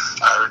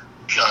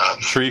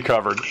tree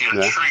covered,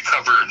 tree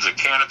covered, the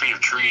canopy of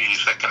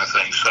trees, that kind of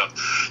thing. So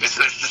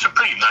it's a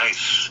pretty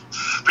nice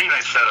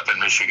setup in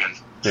Michigan.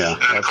 Yeah,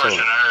 and of course in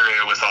our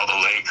area with all the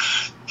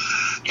lakes,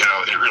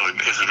 it really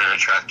is very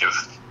attractive.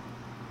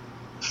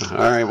 All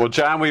right. Well,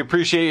 John, we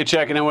appreciate you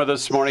checking in with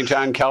us this morning.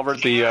 John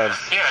Calvert, the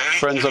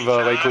Friends of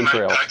Lakeland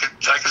Trail. I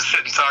could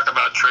sit and talk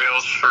about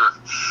trails for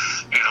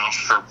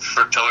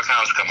till the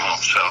cows come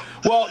home. So.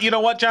 Well, you know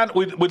what, John?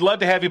 We'd love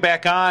to have you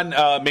back on.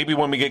 Maybe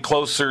when we get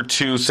closer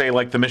to, say,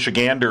 like the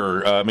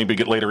Michigander, maybe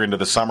get later into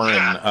the summer,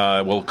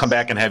 and we'll come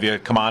back and have you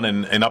come on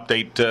and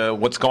update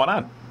what's going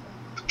on.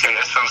 Okay,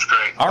 that sounds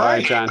great. All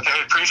right, John.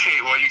 I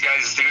appreciate what you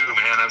guys do,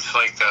 man. It's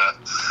like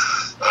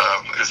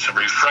it's a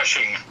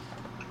refreshing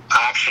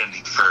option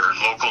for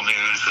local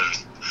news,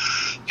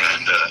 and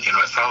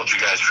I followed you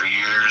guys for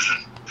years,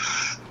 and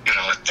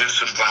did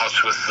some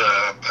bouts with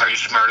Are You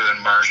Smarter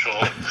Than Marshall?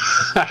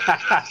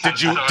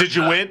 Did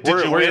you win?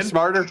 Were you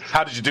smarter?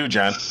 How did you do,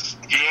 John?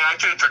 Yeah, I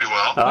did pretty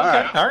well.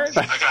 All right. I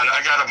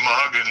got a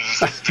mug and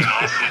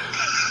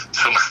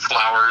some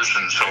flowers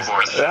and so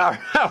forth. Yeah.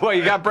 Well,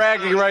 you got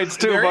bragging rights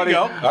too, there buddy. You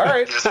go. All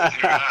right. Yes,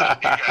 you got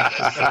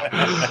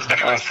it.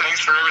 Anyways, thanks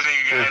for everything,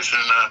 you guys,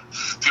 and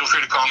feel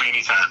free to call me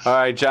anytime. All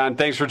right, John.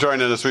 Thanks for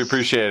joining us. We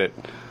appreciate it.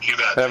 You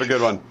bet. Have a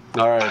good one.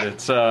 All right,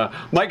 it's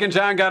Mike and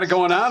John got it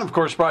going on. Of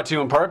course, brought to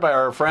you in part by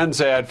our friends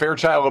at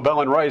Fairchild,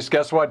 LaBelle, and Rice.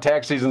 Guess what?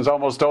 Tax season's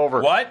almost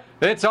over. What?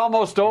 It's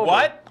almost over.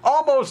 What?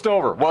 Almost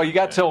over. Well, you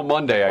got till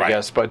Monday, I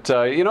guess. But,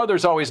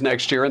 there's always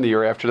next year and the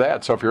year after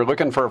that. So if you're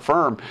looking for a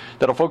firm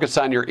that'll focus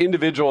on your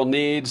individual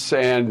needs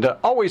and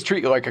always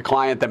treat you like a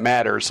client that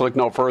matters, look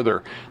no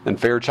further than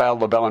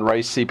Fairchild, LaBelle, and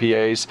Rice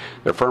CPAs.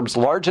 Their firm's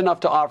large enough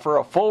to offer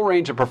a full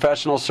range of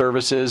professional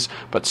services,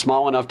 but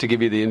small enough to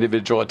give you the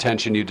individual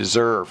attention you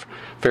deserve.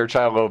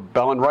 Fairchild,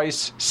 LaBelle, and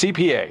Rice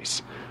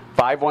CPAs,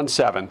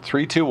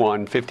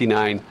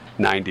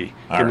 517-321-5990. Give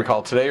them a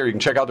call today, or you can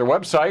check out their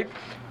website,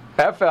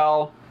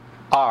 flrcpas.com.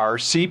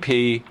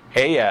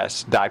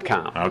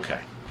 Okay.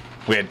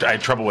 I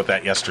had trouble with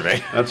that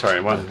yesterday. That's all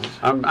right. Well,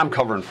 I'm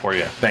covering for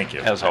you. Thank you.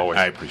 As always.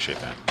 I appreciate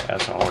that.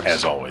 As always.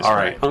 As always. All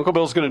right. Uncle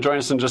Bill's going to join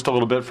us in just a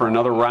little bit for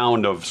another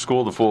round of School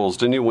of the Fools.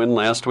 Didn't you win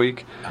last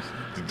week?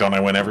 Don't I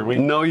win every week?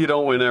 No, you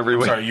don't win every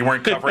week. Sorry, you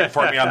weren't covering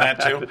for me on that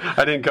too?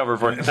 I didn't cover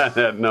for you on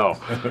that, no.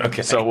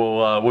 Okay.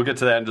 So we'll get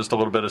to that in just a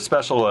little bit. A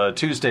special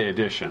Tuesday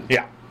edition.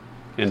 Yeah.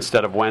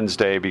 Instead of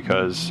Wednesday,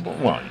 because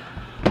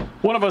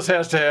one of us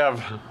has to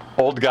have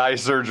old guy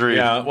surgery.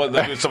 Yeah,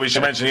 well, so we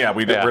should mention,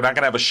 we're not going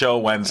to have a show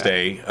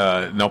Wednesday,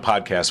 no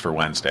podcast for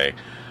Wednesday.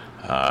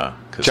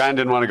 John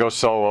didn't want to go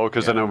solo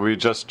because then it would be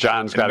just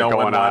John's got it going on.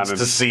 No one wants to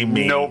see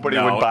me. Nobody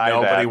would buy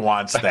that. Nobody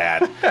wants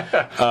that.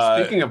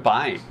 Speaking of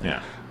buying,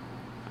 yeah,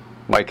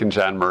 Mike and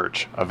John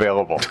merch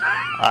available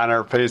on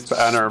our Facebook,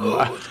 on our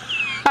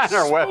on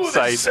our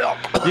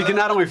website, you can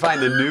not only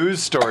find the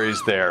news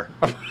stories there,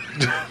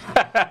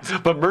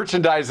 but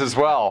merchandise as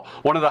well.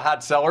 One of the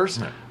hot sellers,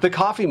 the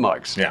coffee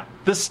mugs. Yeah.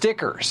 The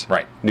stickers.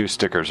 Right. New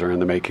stickers are in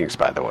the makings,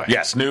 by the way.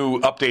 Yes, new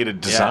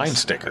updated design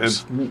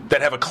stickers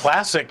that have a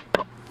classic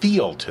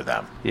feel to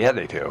them. Yeah,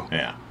 they do.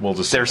 Yeah, we'll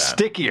just They're say that.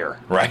 stickier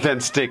than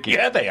sticky.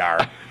 Yeah, they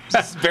are.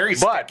 It's very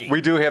But sticky.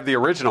 we do have the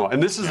original.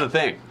 And this is the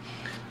thing.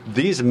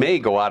 These may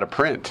go out of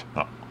print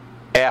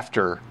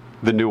after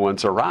the new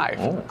ones arrive.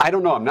 Oh. I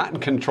don't know. I'm not in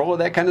control of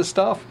that kind of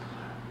stuff.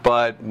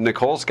 But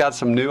Nicole's got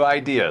some new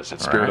ideas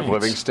at Spirit of Right.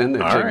 Livingston.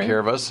 They've All taken right. care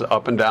of us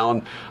up and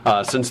down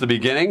since the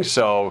beginning.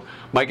 So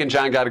Mike and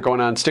John got it going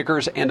on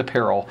stickers and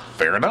apparel.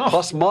 Fair enough.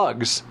 Plus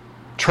mugs,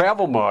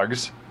 travel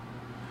mugs,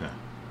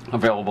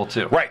 available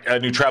too. Right, a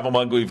new travel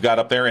mug we've got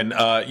up there, and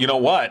you know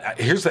what?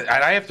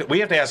 We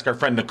have to ask our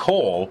friend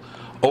Nicole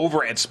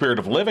over at Spirit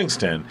of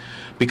Livingston,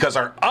 because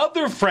our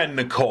other friend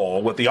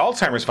Nicole with the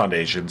Alzheimer's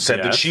Foundation said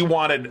that Yes. she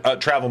wanted a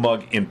travel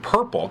mug in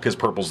purple, because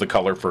purple's the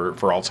color for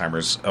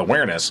Alzheimer's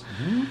awareness.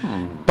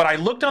 But I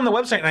looked on the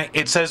website, and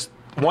it says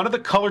one of the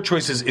color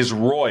choices is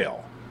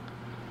royal,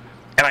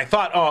 and I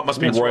thought, oh, it must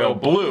be It's royal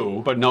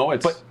blue, But no,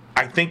 it's. but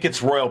I think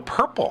it's royal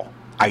purple.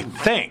 I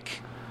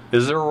think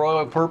Is there a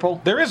royal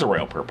purple? there is a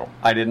royal purple,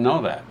 I didn't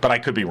know that. but I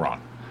could be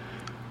wrong.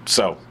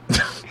 So.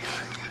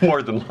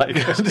 More than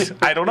likely.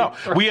 I don't know.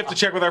 We have to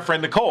check with our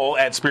friend Nicole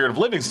at Spirit of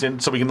Livingston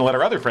so we can let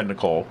our other friend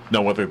Nicole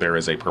know whether there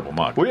is a purple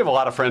mug. We have a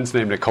lot of friends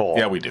named Nicole.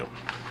 Yeah, we do.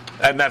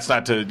 And that's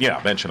not to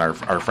mention our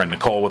friend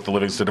Nicole with the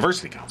Livingston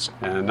Diversity Council.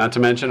 And not to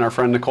mention our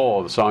friend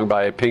Nicole, the song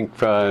by Pink,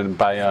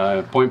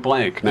 by Point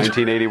Blank,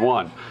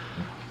 1981.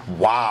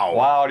 Wow.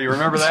 Wow, do you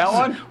remember that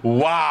one?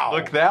 Wow.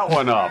 Look that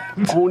one up.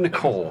 Oh,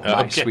 Nicole,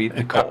 my Okay. sweet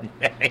Nicole.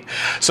 Okay.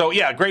 So,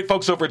 yeah, great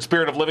folks over at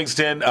Spirit of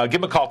Livingston. Give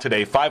them a call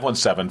today,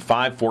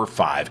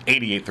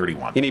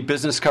 517-545-8831. You need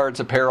business cards,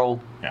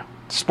 apparel, Yeah.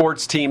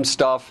 sports team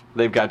stuff,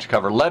 they've got you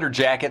covered. Letter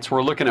jackets,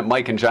 we're looking at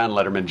Mike and John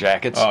Letterman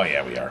jackets. Oh,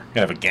 yeah, we are.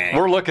 Gonna have a gang.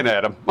 We're looking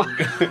at them.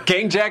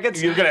 Gang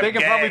jackets? You're gonna have They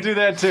can gang. probably do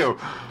that too.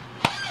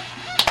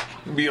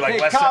 Be like,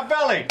 Hey, let's- Cobb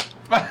Belly!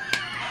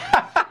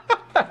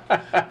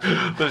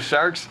 The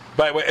Sharks?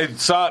 By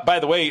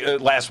the way,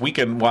 last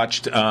weekend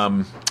watched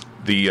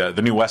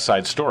the new West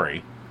Side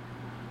Story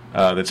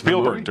that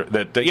Spielberg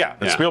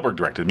Spielberg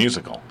directed,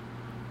 musical.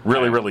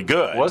 Really, really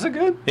good. Was it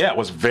good? Yeah, it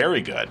was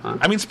very good. Huh?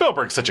 I mean,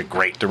 Spielberg's such a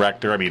great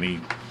director. I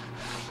mean,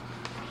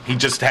 he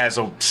just has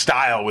a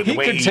style with He the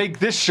way could take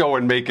this show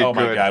and make it Oh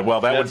good. my God! Well,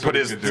 that That's would put what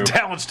his he could do.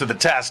 talents to the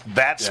test.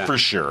 That's Yeah. for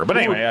sure. But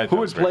anyway, who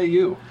would play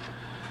you?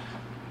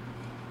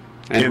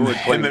 And in who would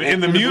play me? the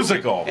movie?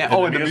 musical? Yeah.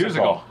 Oh, in the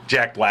musical.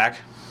 Jack Black.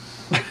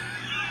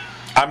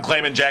 I'm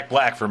claiming Jack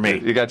Black for me.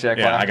 You got Jack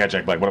Yeah, Black? I got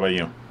Jack Black. What about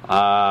you?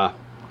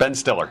 Ben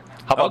Stiller.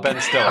 How about Ben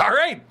Stiller? All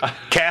right,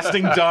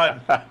 casting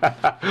done.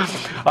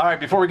 All right,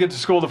 before we get to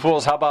School of the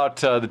Fools, how about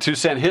the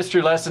 2-cent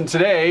history lesson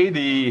today,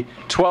 the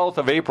 12th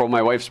of April,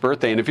 my wife's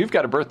birthday. And if you've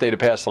got a birthday to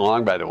pass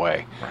along, by the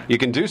way, you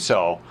can do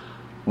so.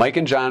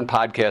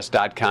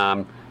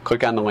 MikeandJohnPodcast.com.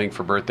 Click on the link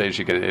for birthdays.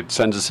 It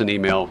sends us an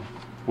email.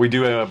 We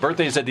do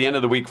birthdays at the end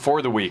of the week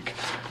for the week.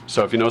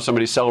 So if you know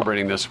somebody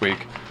celebrating this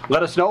week,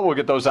 let us know. We'll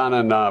get those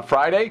on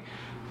Friday.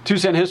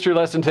 2-cent history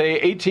lesson today,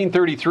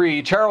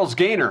 1833. Charles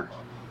Gaynor.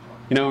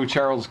 You know who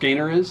Charles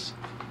Gaynor is?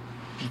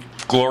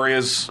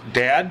 Gloria's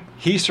dad.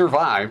 He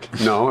survived.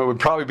 No, it would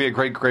probably be a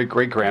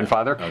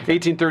great-great-great-grandfather.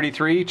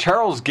 1833,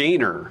 Charles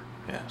Gaynor.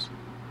 Yes.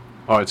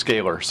 Oh, it's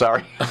Gaylor.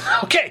 Sorry.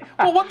 Okay.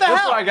 Well, what the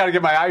That's hell? why I got to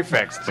get my eye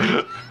fixed.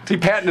 He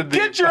patented the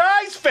Get your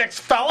eyes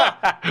fixed, fella.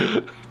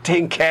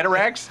 dang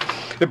cataracts.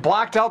 It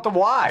blocked out the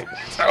Y.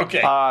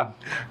 Okay.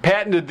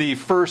 Patented the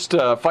first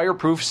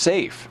fireproof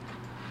safe.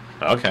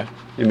 Okay.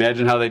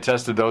 Imagine how they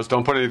tested those.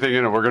 Don't put anything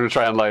in it. We're going to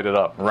try and light it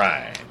up.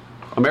 Right.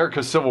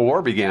 America's Civil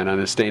War began on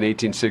this day in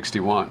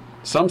 1861.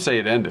 Some say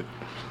it ended.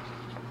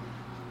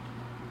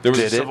 There was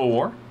Did a it? Civil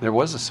War? There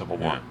was a Civil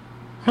War. Yeah.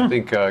 I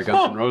think Guns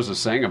N' Roses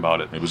sang about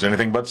it. It was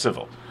anything but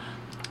civil.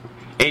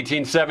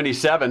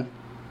 1877,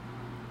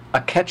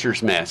 a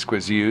catcher's mask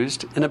was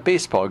used in a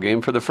baseball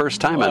game for the first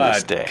time on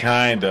this What day.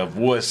 kind of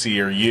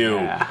wussy are you?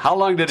 Yeah. How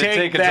long did it Take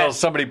take that. until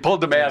somebody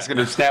pulled the mask and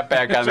it snapped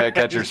back on that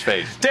catcher's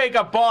face? Take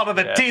a ball to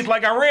the Yes. teeth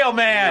like a real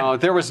man. No,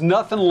 there was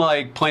nothing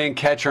like playing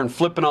catcher and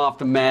flipping off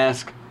the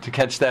mask to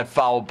catch that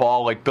foul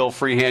ball like Bill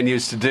Freehand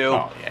used to do.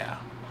 Oh, yeah.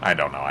 I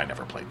don't know. I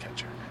never played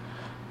catcher.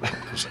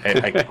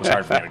 It was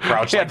hard for me to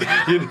crouch like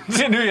that.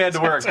 You knew you had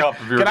to wear a cup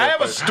if you were Can I gonna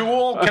have a play.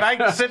 stool? Can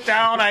I sit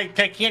down? I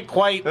can't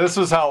quite. This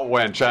was how it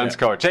went, John's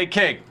coach. Hey,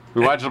 King,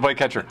 we want you to play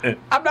catcher.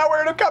 I'm not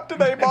wearing a cup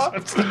today,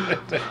 boss.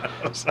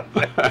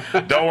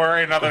 Don't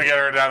worry, nothing to get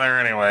her down there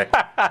anyway.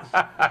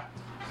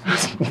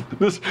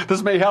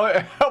 This may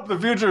help the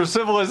future of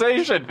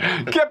civilization.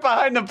 Get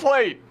behind the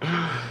plate.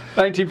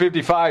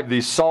 1955, the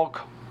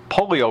Salk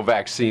polio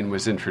vaccine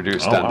was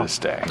introduced on wow. this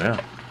day.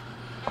 Yeah.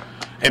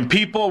 And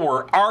people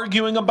were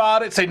arguing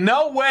about it, saying,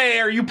 no way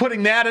are you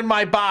putting that in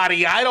my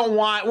body. I don't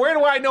want, where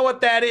do I know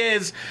what that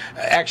is?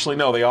 Actually,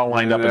 no, they all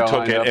lined up They and all took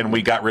lined it, up. and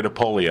we got rid of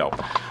polio.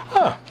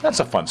 Huh, that's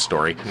a fun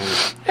story.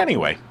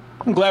 Anyway,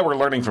 I'm glad we're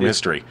learning from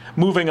history.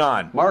 Moving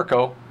on.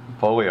 Marco,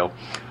 polio.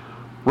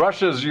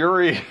 Russia's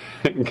Yuri...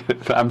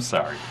 I'm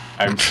sorry.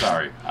 I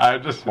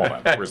just... Hold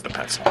on. Where's the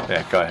pencil?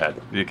 Yeah, go ahead.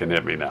 You can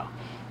hit me now.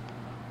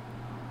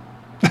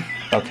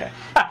 Okay.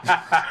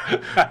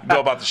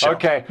 Go about the show.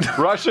 Okay.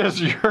 Russia's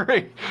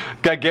Yuri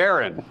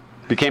Gagarin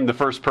became the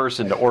first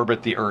person to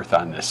orbit the Earth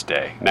on this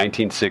day,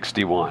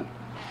 1961.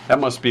 That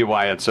must be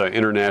why it's an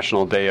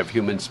International Day of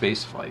Human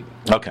Spaceflight.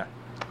 Okay.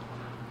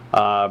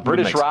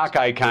 British rock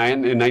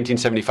icon in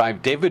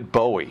 1975, David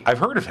Bowie. I've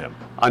heard of him.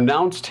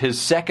 Announced his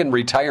second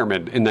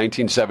retirement in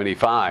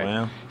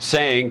 1975,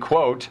 saying,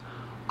 quote,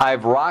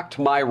 "I've rocked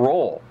my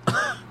roll.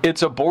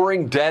 It's a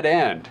boring dead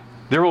end.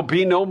 There will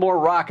be no more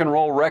rock and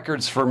roll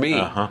records for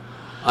me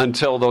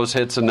until those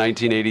hits in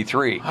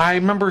 1983. I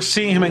remember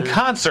seeing him in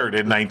concert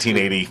in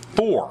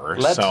 1984.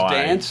 Let's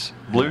Dance,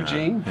 Blue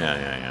Jean.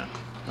 Yeah.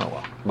 Oh,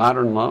 well.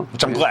 Modern Love.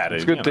 Which I'm glad.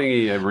 It's a good thing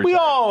he retired. We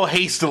all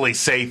hastily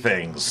say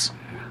things.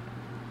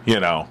 You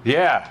know.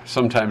 Yeah,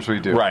 sometimes we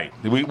do. Right.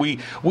 We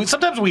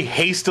sometimes we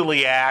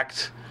hastily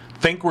act,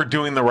 think we're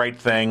doing the right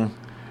thing,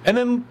 and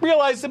then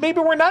realize that maybe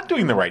we're not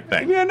doing the right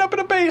thing. We end up in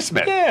a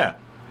basement. Yeah.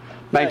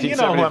 1975. You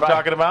know who I'm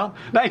talking about?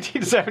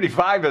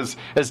 1975,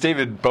 as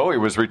David Bowie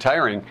was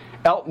retiring,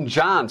 Elton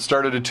John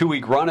started a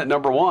 2-week run at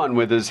number one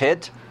with his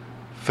hit,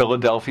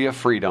 Philadelphia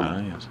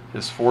Freedom. Yes.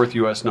 His fourth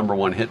U.S. number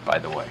one hit, by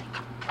the way.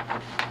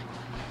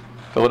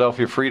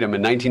 Philadelphia Freedom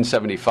in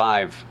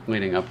 1975,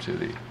 leading up to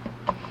the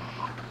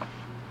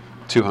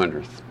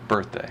 200th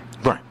birthday.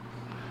 Right.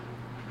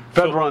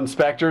 Federal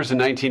inspectors in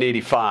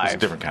 1985. It's a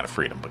different kind of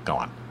freedom, but go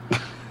on.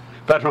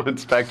 Federal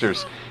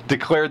inspectors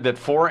declared that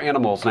 4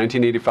 animals,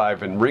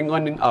 1985, in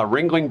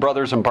Ringling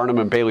Brothers and Barnum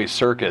and Bailey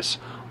Circus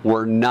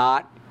were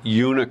not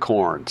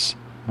unicorns.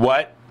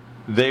 What?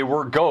 They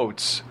were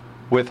goats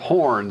with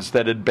horns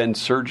that had been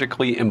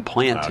surgically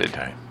implanted.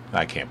 Okay.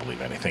 I can't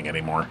believe anything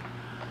anymore.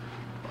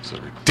 This is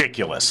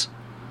ridiculous.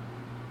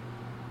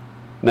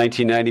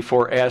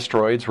 1994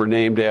 asteroids were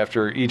named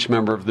after each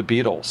member of the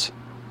Beatles.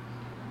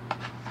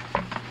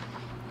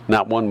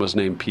 Not one was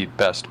named Pete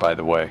Best, by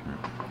the way.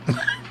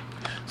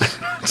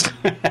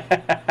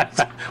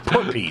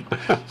 Poor Pete.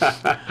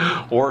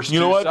 Or Stu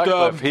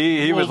Sutcliffe.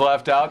 He was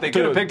left out. They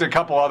could have picked a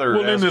couple other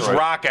We'll name this asteroids.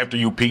 rock after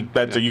you, Pete.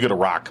 So you get a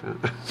rock.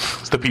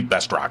 It's the Pete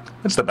Best rock.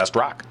 It's the best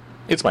rock.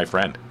 It's my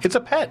friend. It's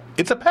a pet.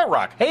 It's a pet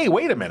rock. Hey,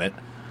 wait a minute.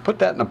 Put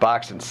that in a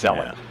box and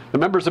sell it. The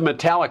members of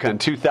Metallica in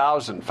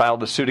 2000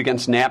 filed a suit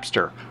against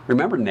Napster.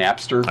 Remember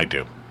Napster? I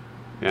do.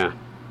 Yeah.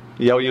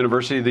 Yale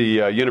University,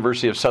 the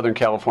University of Southern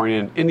California,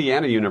 and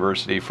Indiana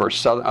University for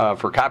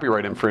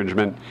copyright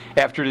infringement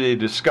after they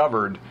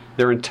discovered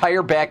their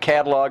entire back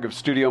catalog of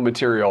studio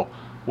material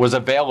was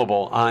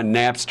available on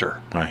Napster.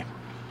 Right.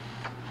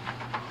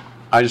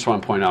 I just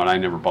want to point out I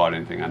never bought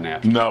anything on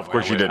Napster. No, of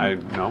course you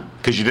didn't. No.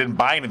 Because you didn't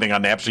buy anything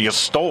on Napster, you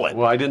stole it.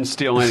 Well, I didn't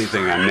steal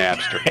anything on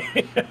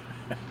Napster.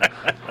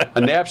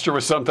 A Napster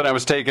was something I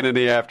was taking in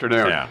the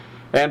afternoon. Yeah.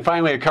 And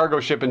finally, a cargo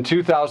ship in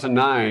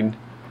 2009,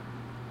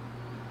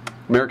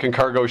 American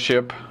cargo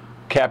ship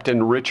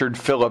Captain Richard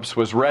Phillips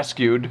was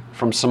rescued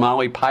from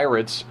Somali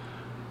pirates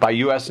by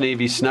U.S.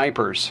 Navy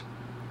snipers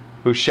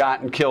who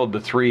shot and killed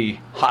the 3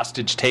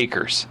 hostage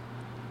takers.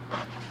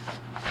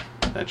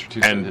 That's your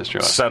 2 cent history.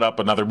 And set up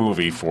another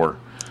movie for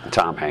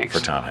Tom Hanks.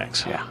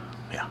 Yeah.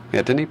 Yeah,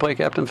 didn't he play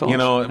Captain Phillips? You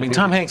know, I mean,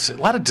 Tom Hanks, a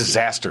lot of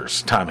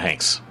disasters Tom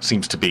Hanks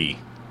seems to be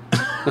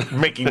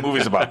making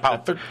movies about.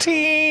 Apollo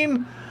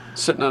 13.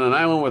 Sitting on an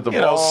island with the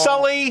ball.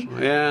 Sully.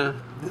 Yeah.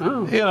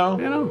 Oh, you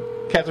know.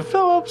 Captain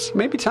Phillips.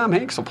 Maybe Tom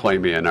Hanks will play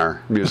me in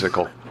our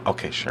musical.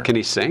 Okay, sure. Can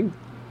he sing?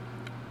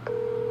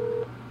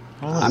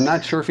 I'm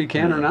not sure if he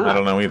can or not. I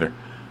don't know either.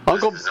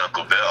 This is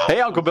Uncle Bill.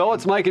 Hey, Uncle Bill,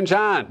 it's Mike and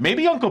John.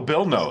 Maybe Uncle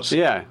Bill knows.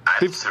 Yeah.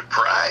 I'm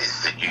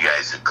surprised that you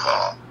guys would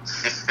call.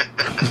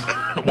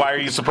 Why are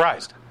you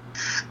surprised?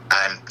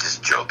 I'm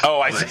just joking.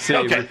 Oh, I see.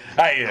 Okay.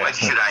 What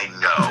should I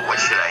know? What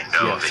should I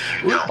know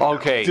that you don't know?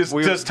 Okay.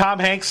 Does Tom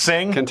Hanks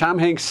sing? Can Tom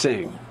Hanks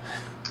sing?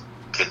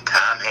 Can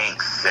Tom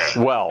Hanks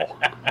sing? Well.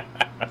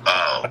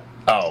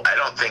 Oh. I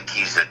don't think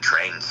he's a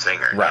trained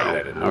singer. Right. No.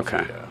 I didn't know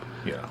Okay.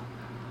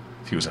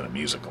 If he was in a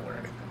musical or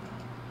anything.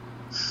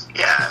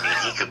 Yeah, I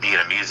mean, he could be in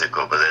a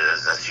musical, but that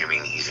doesn't necessarily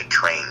mean he's a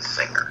trained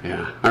singer.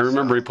 Yeah. I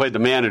remember he played the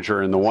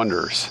manager in The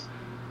Wonders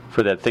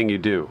for That Thing You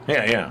Do.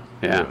 Yeah.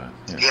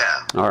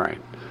 All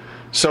right.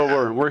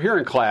 So we're here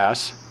in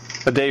class,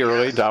 a day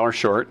early, $1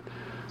 short.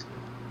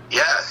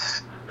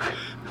 Yes.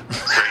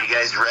 So are you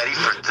guys ready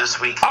for this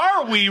week?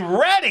 Are we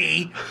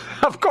ready?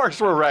 Of course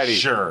we're ready.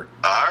 Sure.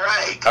 All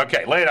right.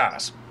 Okay, lay it on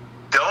us.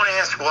 Don't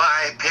ask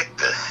why I picked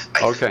this.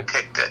 I just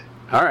picked it.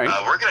 All right.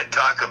 We're going to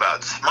talk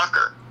about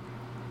Smucker.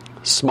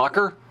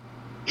 Smucker?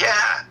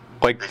 Yeah.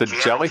 Like the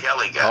jelly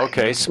guy.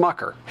 Okay,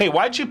 Smucker. Hey,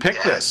 why'd you pick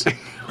this?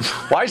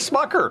 Why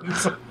Smucker?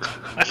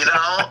 You know,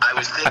 I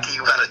was thinking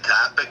about a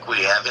topic we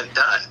haven't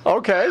done.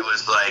 Okay. It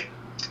was like,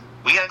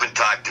 we haven't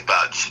talked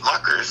about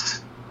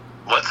Smuckers.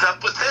 What's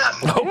up with them?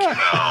 Okay.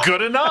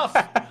 Good enough.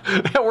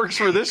 That works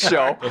for this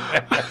show.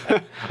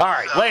 All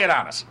right, lay it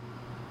on us.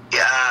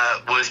 Yeah,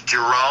 was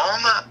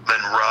Jerome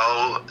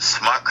Monroe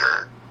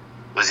Smucker,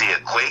 was he a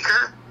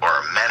Quaker or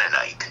a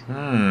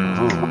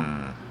Mennonite?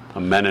 A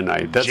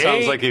Mennonite. That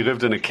sounds like he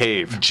lived in a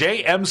cave.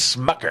 J.M.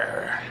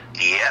 Smucker.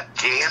 Yep,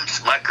 J.M.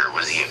 Smucker.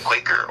 Was he a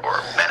Quaker or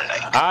a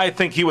Mennonite? I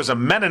think he was a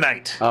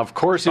Mennonite. Of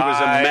course he was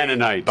a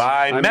Mennonite.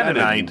 By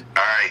Mennonite.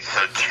 All right, so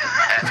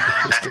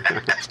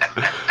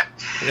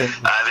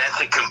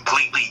that's a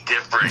completely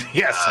different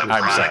Yes, I'm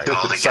product sorry.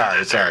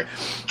 altogether Sorry. there,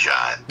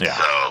 John. Yeah.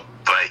 So,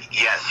 but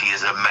yes, he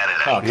is a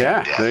Mennonite. Oh,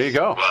 yeah, Yes. there you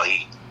go. Well,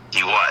 he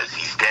was.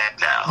 He's dead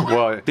now.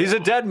 Well, he's a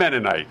dead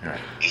Mennonite.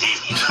 He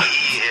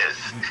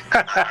is.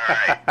 All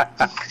right.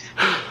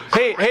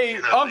 Hey,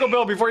 Uncle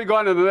Bill, before you go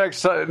on to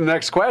the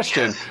next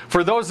question, Yes.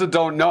 for those that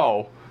don't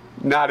know,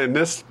 not in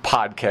this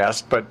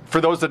podcast, but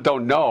for those that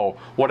don't know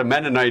what a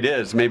Mennonite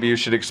is, maybe you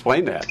should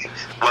explain that.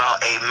 Well,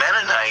 a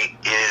Mennonite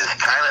is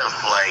kind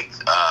of like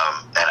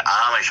an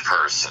Amish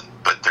person,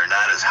 but they're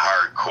not as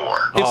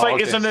hardcore. It's Oh,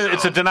 like okay.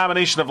 it's a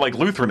denomination of like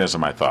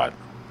Lutheranism, I thought,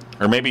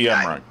 or maybe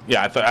I'm wrong.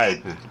 Yeah, I thought.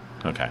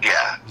 Okay.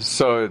 Yeah.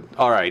 So,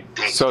 all right.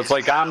 So it's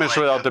like Amish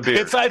without the beard.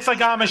 It's like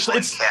Amish. Like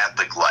It's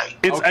Catholic light.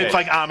 Okay. it's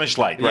like Amish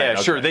light. yeah, Right,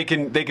 sure. okay.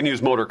 They can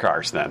use motor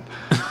cars then,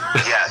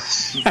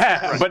 Yes.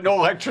 but no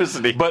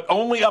electricity. But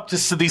only up to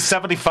the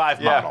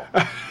 75 model.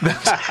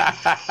 That's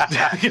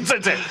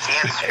it.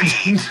 Can't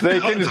speak. They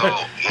can- So,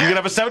 You can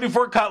have a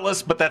 74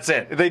 Cutlass, but that's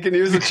it. They can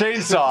use a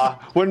chainsaw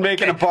when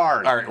making a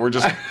barn. All right, we're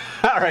just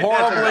All right,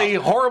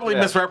 horribly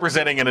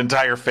misrepresenting an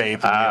entire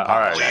faith. all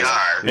right. We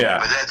are, Yeah.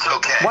 but that's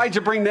okay. Why'd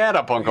you bring that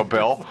up, Uncle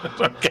Bill?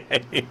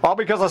 Okay. All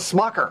because of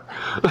Smucker.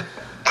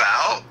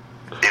 Well,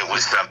 it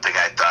was something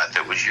I thought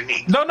that was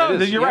unique. No,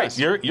 It is, you're yes.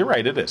 right. You're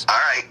right. It is. All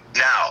right.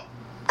 Now,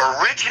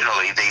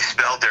 originally they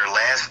spelled their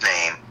last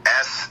name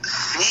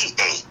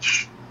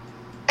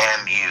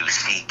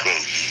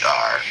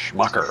Schmucker.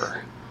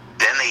 Schmucker.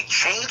 Then they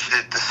changed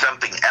it to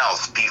something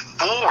else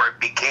before it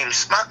became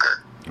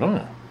Smucker.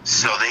 Oh.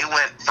 So they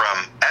went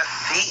from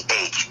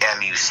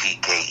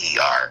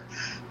Schmucker.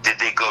 Did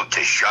they go to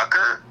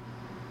Shucker,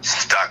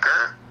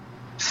 Stucker,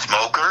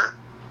 Smoker,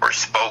 or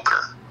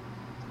Spoker?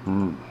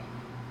 And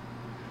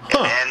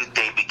then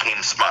they became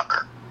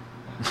Smucker.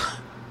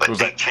 But Was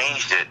they that-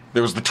 changed it.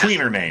 There was the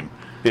tweener name.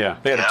 Yeah.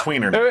 They had a Yeah.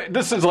 tweener name.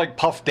 This is like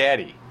Puff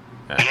Daddy.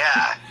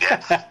 Yeah,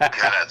 yes.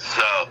 Kinda.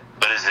 So,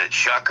 but is it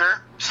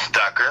Shucker,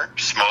 Stucker,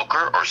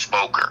 Smoker, or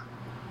Spoker?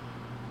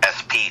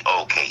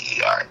 Spoker.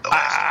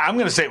 I'm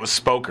going to say it was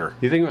Spoker.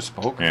 You think it was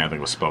Spoker? Yeah, I think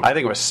it was Spoker. I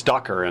think it was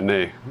Stucker, and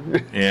they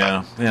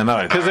Yeah,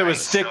 no. because it was Alright,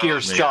 sticky so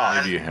or stuck.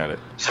 Maybe you had it.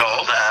 So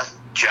hold on.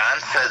 John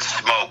says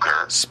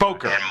Smoker.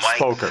 Spoker. And Mike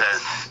Spoker.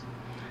 says,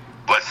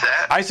 what's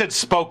that? I said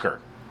Spoker.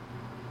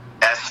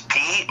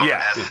 SP or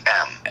Yeah.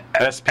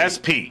 SM?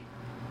 SP.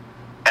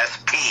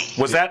 SP.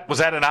 Was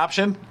that an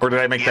option, or did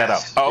I make that up?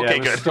 Yes. Oh, okay, Yeah, it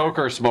was good.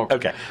 Stoker or Smoker.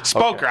 Okay,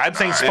 Spoker. I'm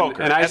saying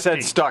Spoker. And I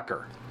said SP.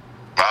 Stucker.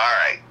 All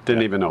right.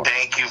 Didn't even know it.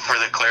 Thank you for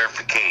the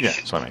clarification. Yeah,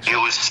 that's what I mean. It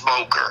was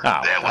Smoker. Oh,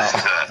 That was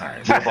all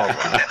right. We're both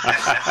wrong.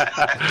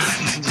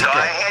 So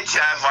I had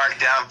John marked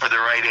down for the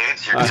right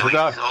answer. So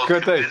no, he's so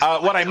good thing.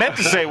 convinced. What I meant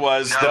to say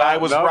was that I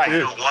was no, right. I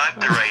don't want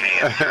the right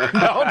answer.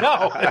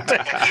 No.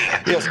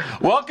 Yes.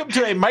 Welcome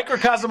to a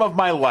microcosm of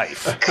my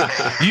life.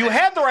 You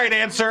had the right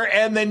answer,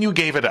 and then you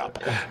gave it up.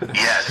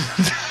 Yes.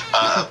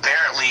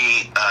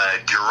 Apparently,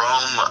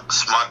 Jerome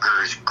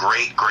Smucker's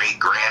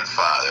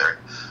great-great-grandfather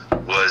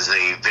was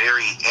a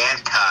very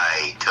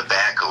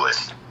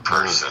anti-tobaccoist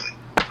person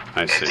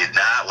I and see. did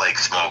not like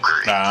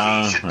Smoker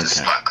and changed it to okay.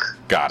 Smucker.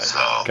 Got it. So,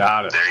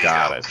 Got it. There you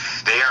Got go. it.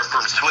 They are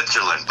from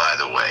Switzerland, by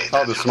the way.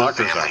 Oh, That's the where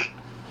Smuckers family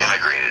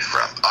immigrated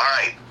from. All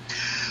right.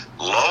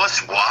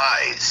 Lois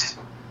Wise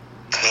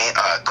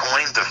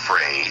coined the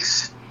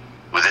phrase,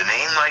 with a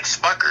name like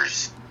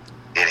Smucker's,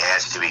 it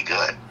has to be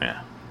good.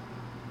 Yeah.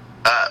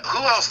 Who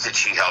else did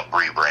she help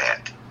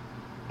rebrand?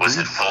 Was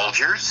it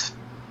Folgers,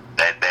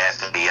 Bed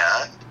Bath &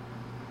 Beyond,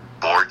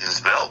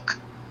 Borden's Milk,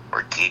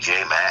 or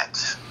TJ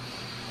Maxx?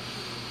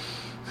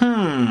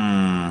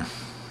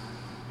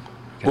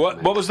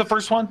 What was the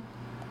first one?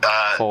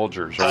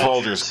 Folgers, right?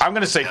 Folgers. I'm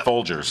going to say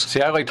Folgers.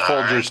 See, I liked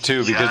Folgers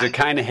too because John. it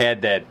kind of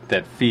had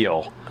that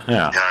feel.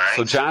 Yeah. All right.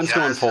 So John's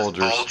doing says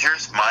Folgers.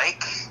 Folgers.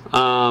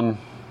 Mike?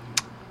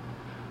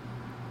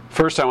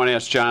 First, I want to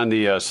ask John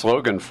the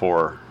slogan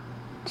for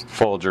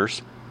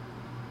Folgers.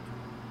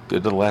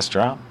 Did the last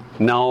drop?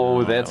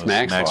 No, that that's was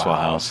Maxwell, Maxwell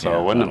House, House, so yeah.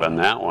 it wouldn't have been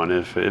that one.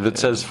 If it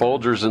says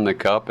Folgers in the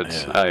cup,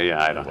 it's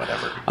I don't.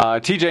 Whatever.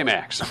 TJ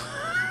Maxx, All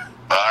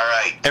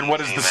right. And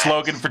what is TJ the Maxx.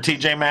 slogan for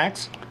TJ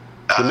Maxx?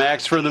 the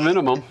max for the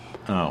minimum.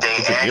 Oh, They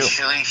look at you.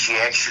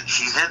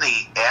 she's in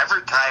the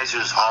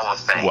Advertisers Hall of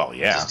Fame. Well,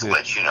 yeah. Just to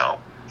let you know.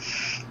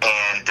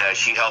 And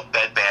she helped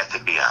Bed Bath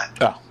 & Beyond.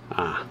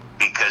 Oh.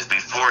 Because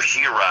before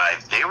she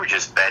arrived, they were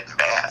just Bed and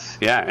Bath.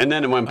 Yeah, and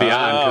then it went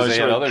beyond because they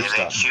had sure. other And then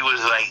stuff. she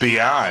was like,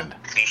 Beyond.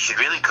 you should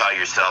really call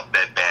yourself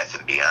Bed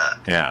Bath &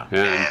 Beyond. Yeah.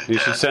 Yeah, you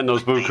should send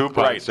those blue coupons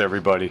Right. to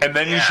everybody. And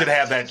then you Yeah. should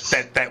have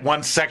that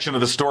one section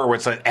of the store where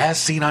it's like, as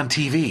seen on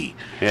TV.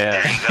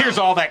 Yeah. Here's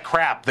all that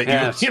crap that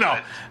Yes.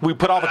 we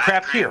put all the But I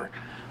crap agree. here.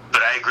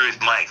 But I agree with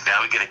Mike.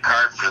 Now we get a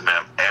card from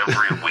them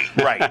every week.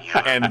 Right. You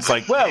know? And it's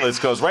like, well, this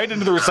goes right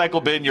into the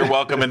recycle bin. You're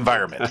welcome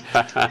environment.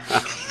 All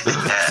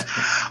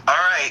All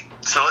right,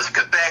 so let's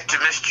get back to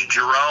Mr.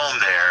 Jerome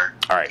there.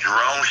 All right.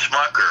 Jerome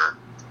Smucker,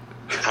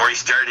 before he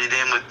started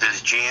in with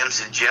his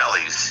jams and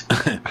jellies,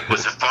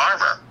 was a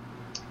farmer.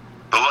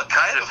 But what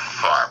kind of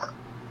farmer?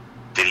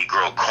 Did he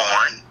grow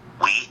corn,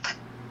 wheat?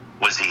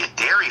 Was he a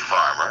dairy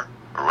farmer,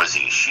 or was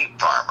he a sheep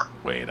farmer?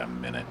 Wait a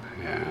minute.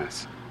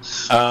 Yes.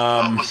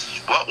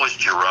 What was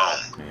Jerome?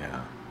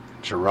 Yeah.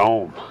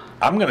 Jerome.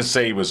 I'm going to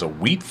say he was a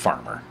wheat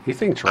farmer. You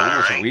think Jerome All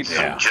was right, a wheat so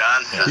farmer?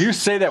 John says, You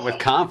say that with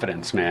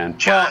confidence, man.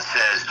 John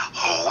says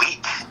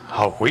wheat.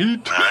 A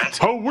wheat? All right.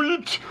 A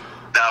wheat?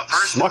 Now,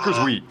 first Smucker's of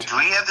all, wheat. do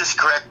we have this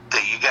correct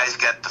that you guys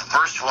got the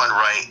first one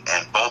right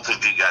and both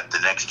of you got the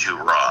next two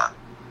wrong?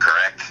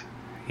 Correct?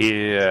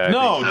 Yeah.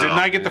 No, didn't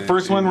I get the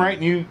first one right?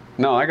 And you?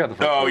 No, I got the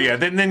first one. Oh, yeah.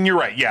 Then you're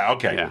right. Yeah.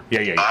 Okay.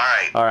 Yeah. All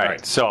right. All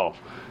right. So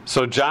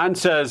John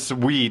says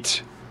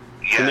wheat,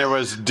 Yes. and there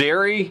was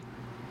dairy.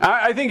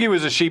 I think he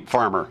was a sheep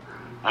farmer.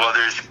 Well,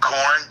 there's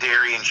corn,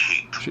 dairy, and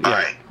sheep. Yeah. All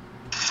right.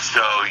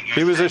 So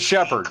He was a said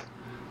shepherd. sheep.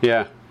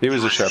 Yeah, he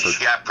was He a shepherd.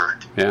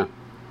 shepherd. Yeah.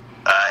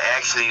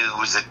 Actually, he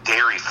was a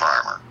dairy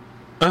farmer.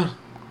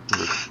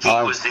 He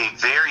Oh. was a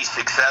very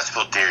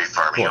successful dairy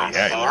farmer. He Well, owned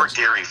yeah, he 4 was.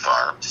 dairy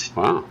farms.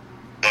 Wow.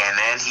 And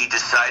then he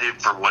decided,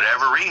 for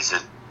whatever reason,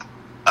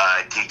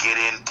 to get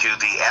into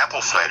the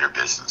apple cider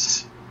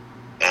business.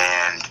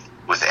 And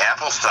with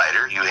apple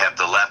cider, you have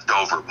the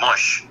leftover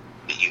mush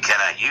that you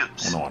cannot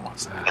use. No one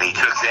wants that. And he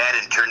took that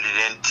and turned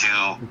it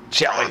into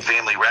Jelly. from a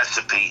family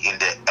recipe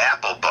into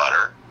apple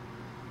butter.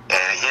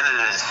 And him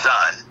and his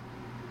son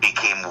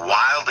became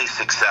wildly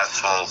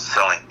successful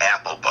selling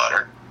apple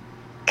butter.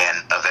 And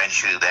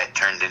eventually that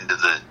turned into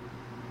the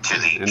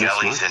And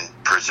jellies that's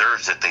and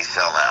preserves that they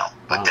sell now.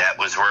 But Wow. that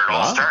was where it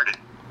all Wow. started.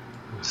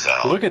 So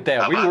Look at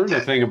that. how We about learned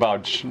that? a thing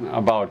about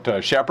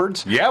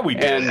shepherds. Yeah, we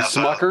did. And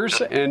Smuckers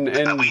and we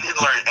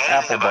didn't learn anything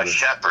apple about butter.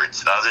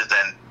 shepherds other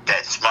than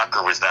that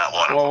Smucker was not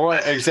one of Well, them.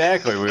 right,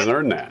 exactly. We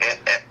learned that.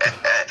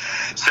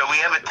 So we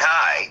have a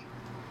tie.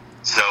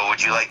 So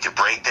would you like to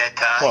break that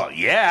tie? Well,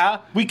 yeah.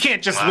 We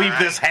can't just All leave right.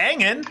 this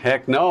hanging.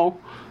 Heck no.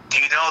 Do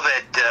you know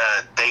that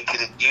they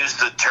can use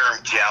the term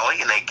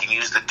jelly and they can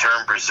use the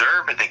term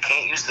preserve, but they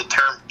can't use the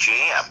term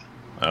jam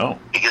Oh.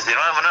 because they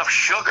don't have enough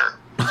sugar.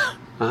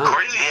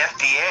 According to the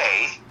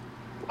FDA,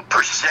 a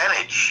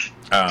percentage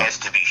Oh. has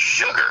to be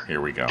sugar Here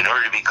we go. in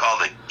order to be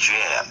called a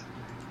jam.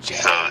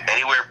 So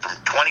anywhere from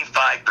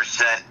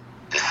 25%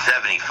 to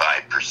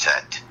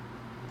 75%.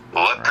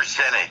 Well, what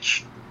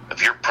percentage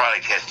of your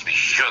product has to be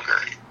sugar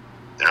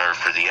in order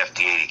for the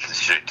FDA to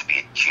consider it to be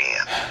a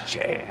jam?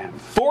 Jam.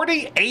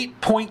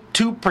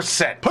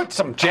 48.2%. Put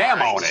some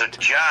jam All on right, so it.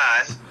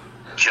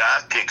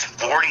 John picks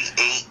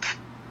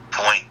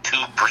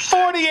 48.2%.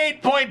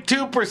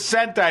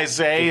 48.2%, I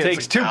say. He It's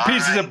takes a- 2 all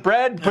pieces right. of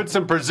bread, puts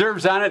some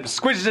preserves on it,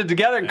 squishes it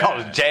together, and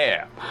calls it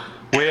jam.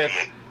 There With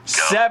you go.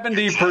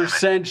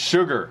 70%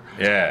 sugar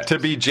Yeah. to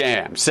be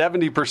jam.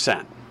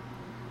 70%.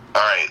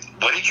 All right,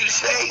 what did you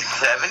say?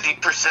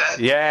 70%?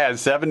 Yeah,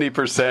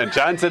 70%.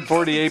 John said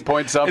 48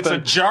 point It's something. a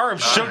jar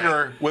of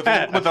sugar with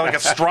like a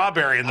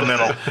strawberry in the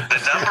middle.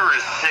 The number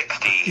is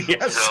 60.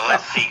 Yes. So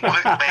let's see.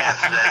 Quick math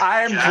says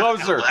I am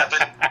John's closer.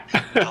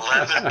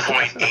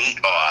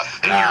 11.8 off,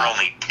 and you're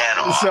only 10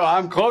 off. So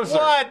I'm closer.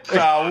 What the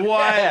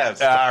what?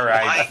 Yes. All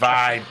right,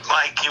 fine.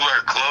 Mike, you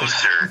are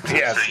closer.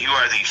 Yes. So you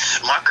are the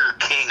Smucker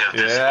king of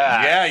this.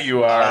 Yeah. Yeah,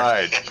 you are. All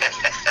right.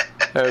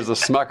 There's a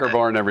Smucker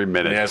born every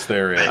minute. Yes,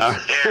 there is. There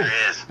it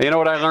is. You know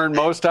what I learned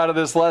most out of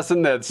this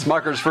lesson? That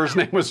Smucker's first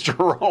name was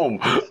Jerome.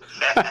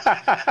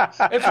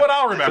 It's what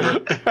I'll remember.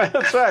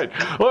 That's right.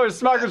 Well,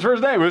 Smucker's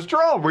first name was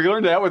Jerome. We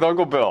learned that with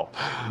Uncle Bill.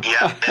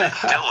 Yeah, it's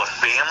still a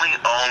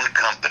family-owned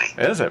company.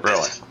 Is it really?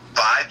 It's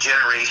 5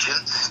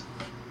 generations,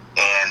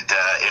 and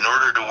in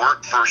order to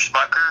work for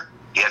Smucker,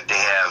 you have to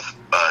have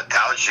a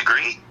college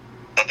degree,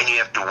 and you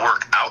have to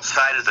work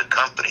outside of the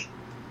company.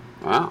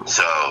 Wow.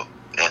 So,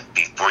 and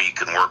before you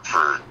can work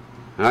for,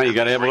 Oh, you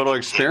got to have a little with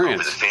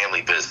experience. a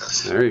family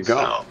business. There you go.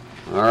 So,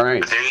 All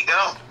right. but there you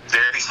go.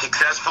 Very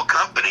successful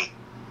company,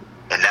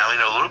 and now we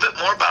know a little bit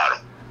more about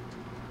them.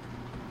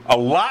 A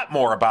lot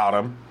more about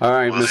him. All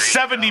right, Well, Miss.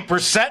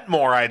 70%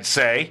 more, I'd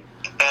say.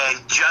 And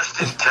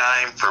just in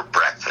time for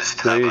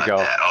breakfast. How There you about go.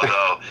 that?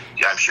 Although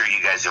I'm sure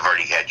you guys have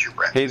already had your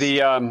breakfast. Hey,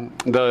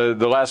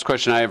 the last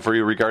question I have for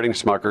you regarding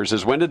Smuckers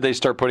is when did they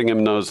start putting them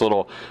in those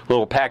little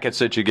packets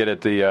that you get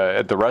at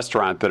the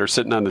restaurant that are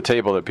sitting on the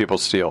table that people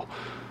steal?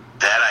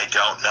 That I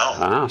don't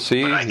know. Ah,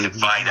 see. But I can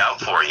find out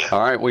for you.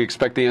 All right, we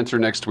expect the answer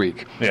next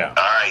week. Yeah. All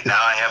right, now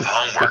I have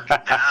homework.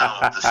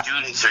 Now the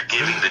students are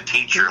giving the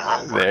teacher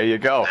homework. There you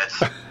go.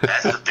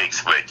 That's the big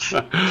switch.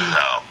 So,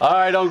 All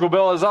right, Uncle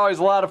Bill, as always,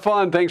 a lot of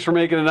fun. Thanks for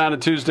making it on a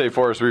Tuesday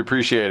for us. We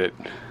appreciate it.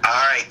 all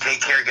right,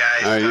 take care,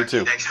 guys. All right, you Talk to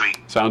too. next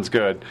week. Sounds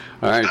good.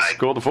 All right, Bye.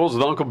 School of the Fools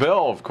with Uncle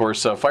Bill. Of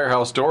course,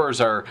 Firehouse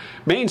Doors, our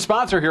main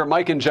sponsor here at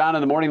Mike and John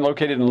in the Morning,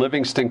 located in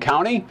Livingston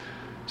County.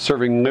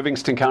 Serving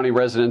Livingston County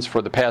residents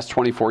for the past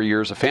 24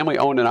 years, a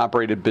family-owned and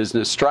operated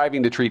business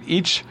striving to treat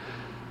each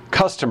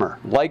customer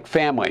like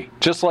family,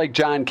 just like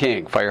John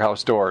King,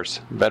 Firehouse Doors,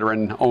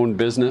 veteran-owned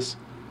business,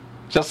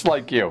 just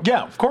like you.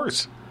 Yeah, of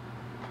course.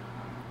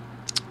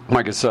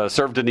 Mike has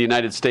served in the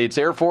United States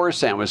Air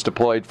Force and was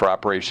deployed for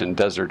Operation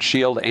Desert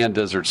Shield and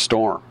Desert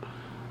Storm.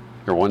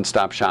 Your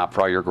one-stop shop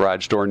for all your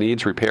garage door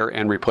needs, repair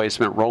and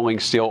replacement, rolling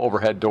steel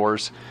overhead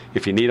doors.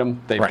 If you need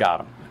them, they've got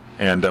them.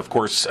 And, of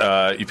course,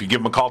 if you give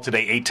them a call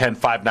today,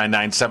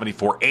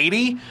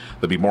 810-599-7480,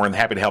 they'll be more than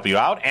happy to help you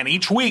out. And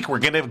each week, we're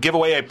going to give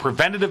away a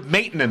preventative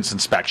maintenance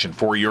inspection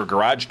for your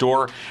garage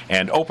door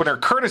and opener,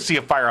 courtesy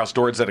of Firehouse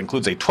Doors. That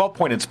includes a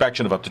 12-point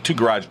inspection of up to 2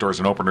 garage doors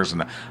and openers.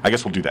 And I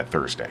guess we'll do that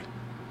Thursday.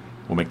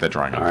 We'll make that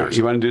drawing on Thursday.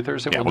 You want to do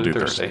Thursday? Yeah, we'll do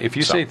Thursday. If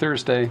you say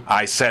Thursday...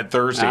 I said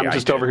Thursday. I'm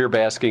just over here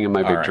basking in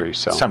my victory. Right.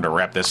 So it's time to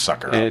wrap this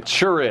sucker up. It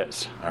sure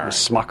is. All right.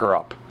 Smucker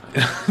up.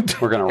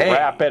 We're going to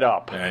wrap it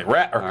up.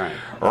 Wrap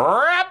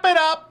it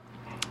up.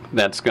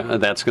 That's going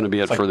to be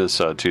it for this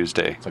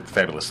Tuesday. It's like the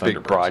Fabulous Big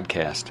Thunderbirds.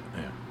 broadcast.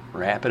 Yeah.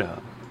 Wrap it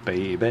up,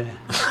 baby.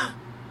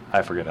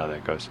 I forget how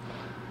that goes.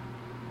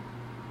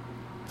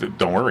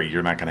 Don't worry,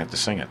 you're not going to have to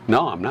sing it.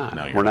 No, I'm not.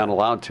 No, We're not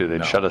allowed to.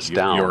 They'd shut us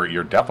down.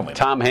 You're definitely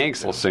Tom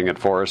Hanks will sing it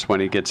for us when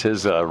he gets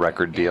his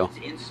record deal.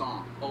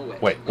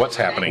 Wait, what's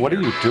happening What here?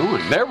 are you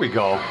doing? There we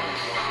go.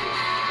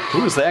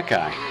 Who is that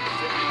guy?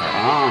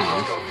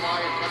 Oh,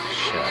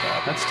 shut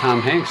up. That's Tom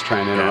Hanks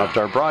trying to interrupt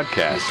our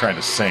broadcast. He's trying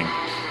to sing.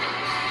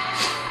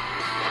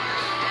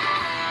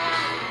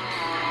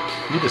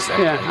 He just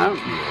that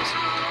guy.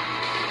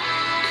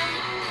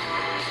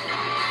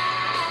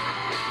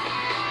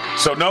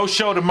 So no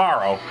show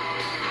tomorrow.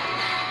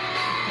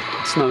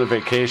 It's another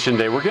vacation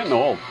day. We're getting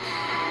old.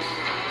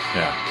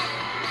 Yeah.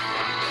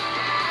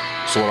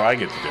 So what do I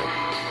get to do?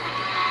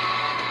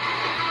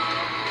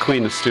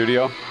 Clean the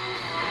studio.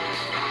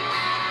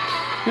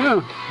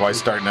 Yeah. Why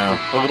start now?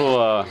 A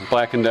little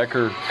Black &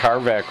 Decker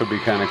car vac would be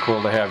kind of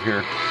cool to have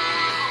here.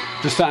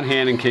 Just on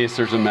hand in case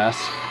there's a mess.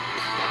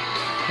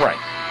 Right.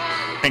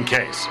 In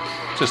case.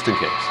 Just in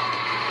case.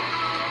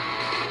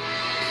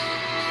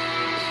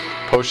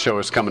 Post show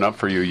is coming up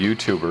for you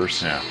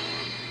YouTubers. Yeah.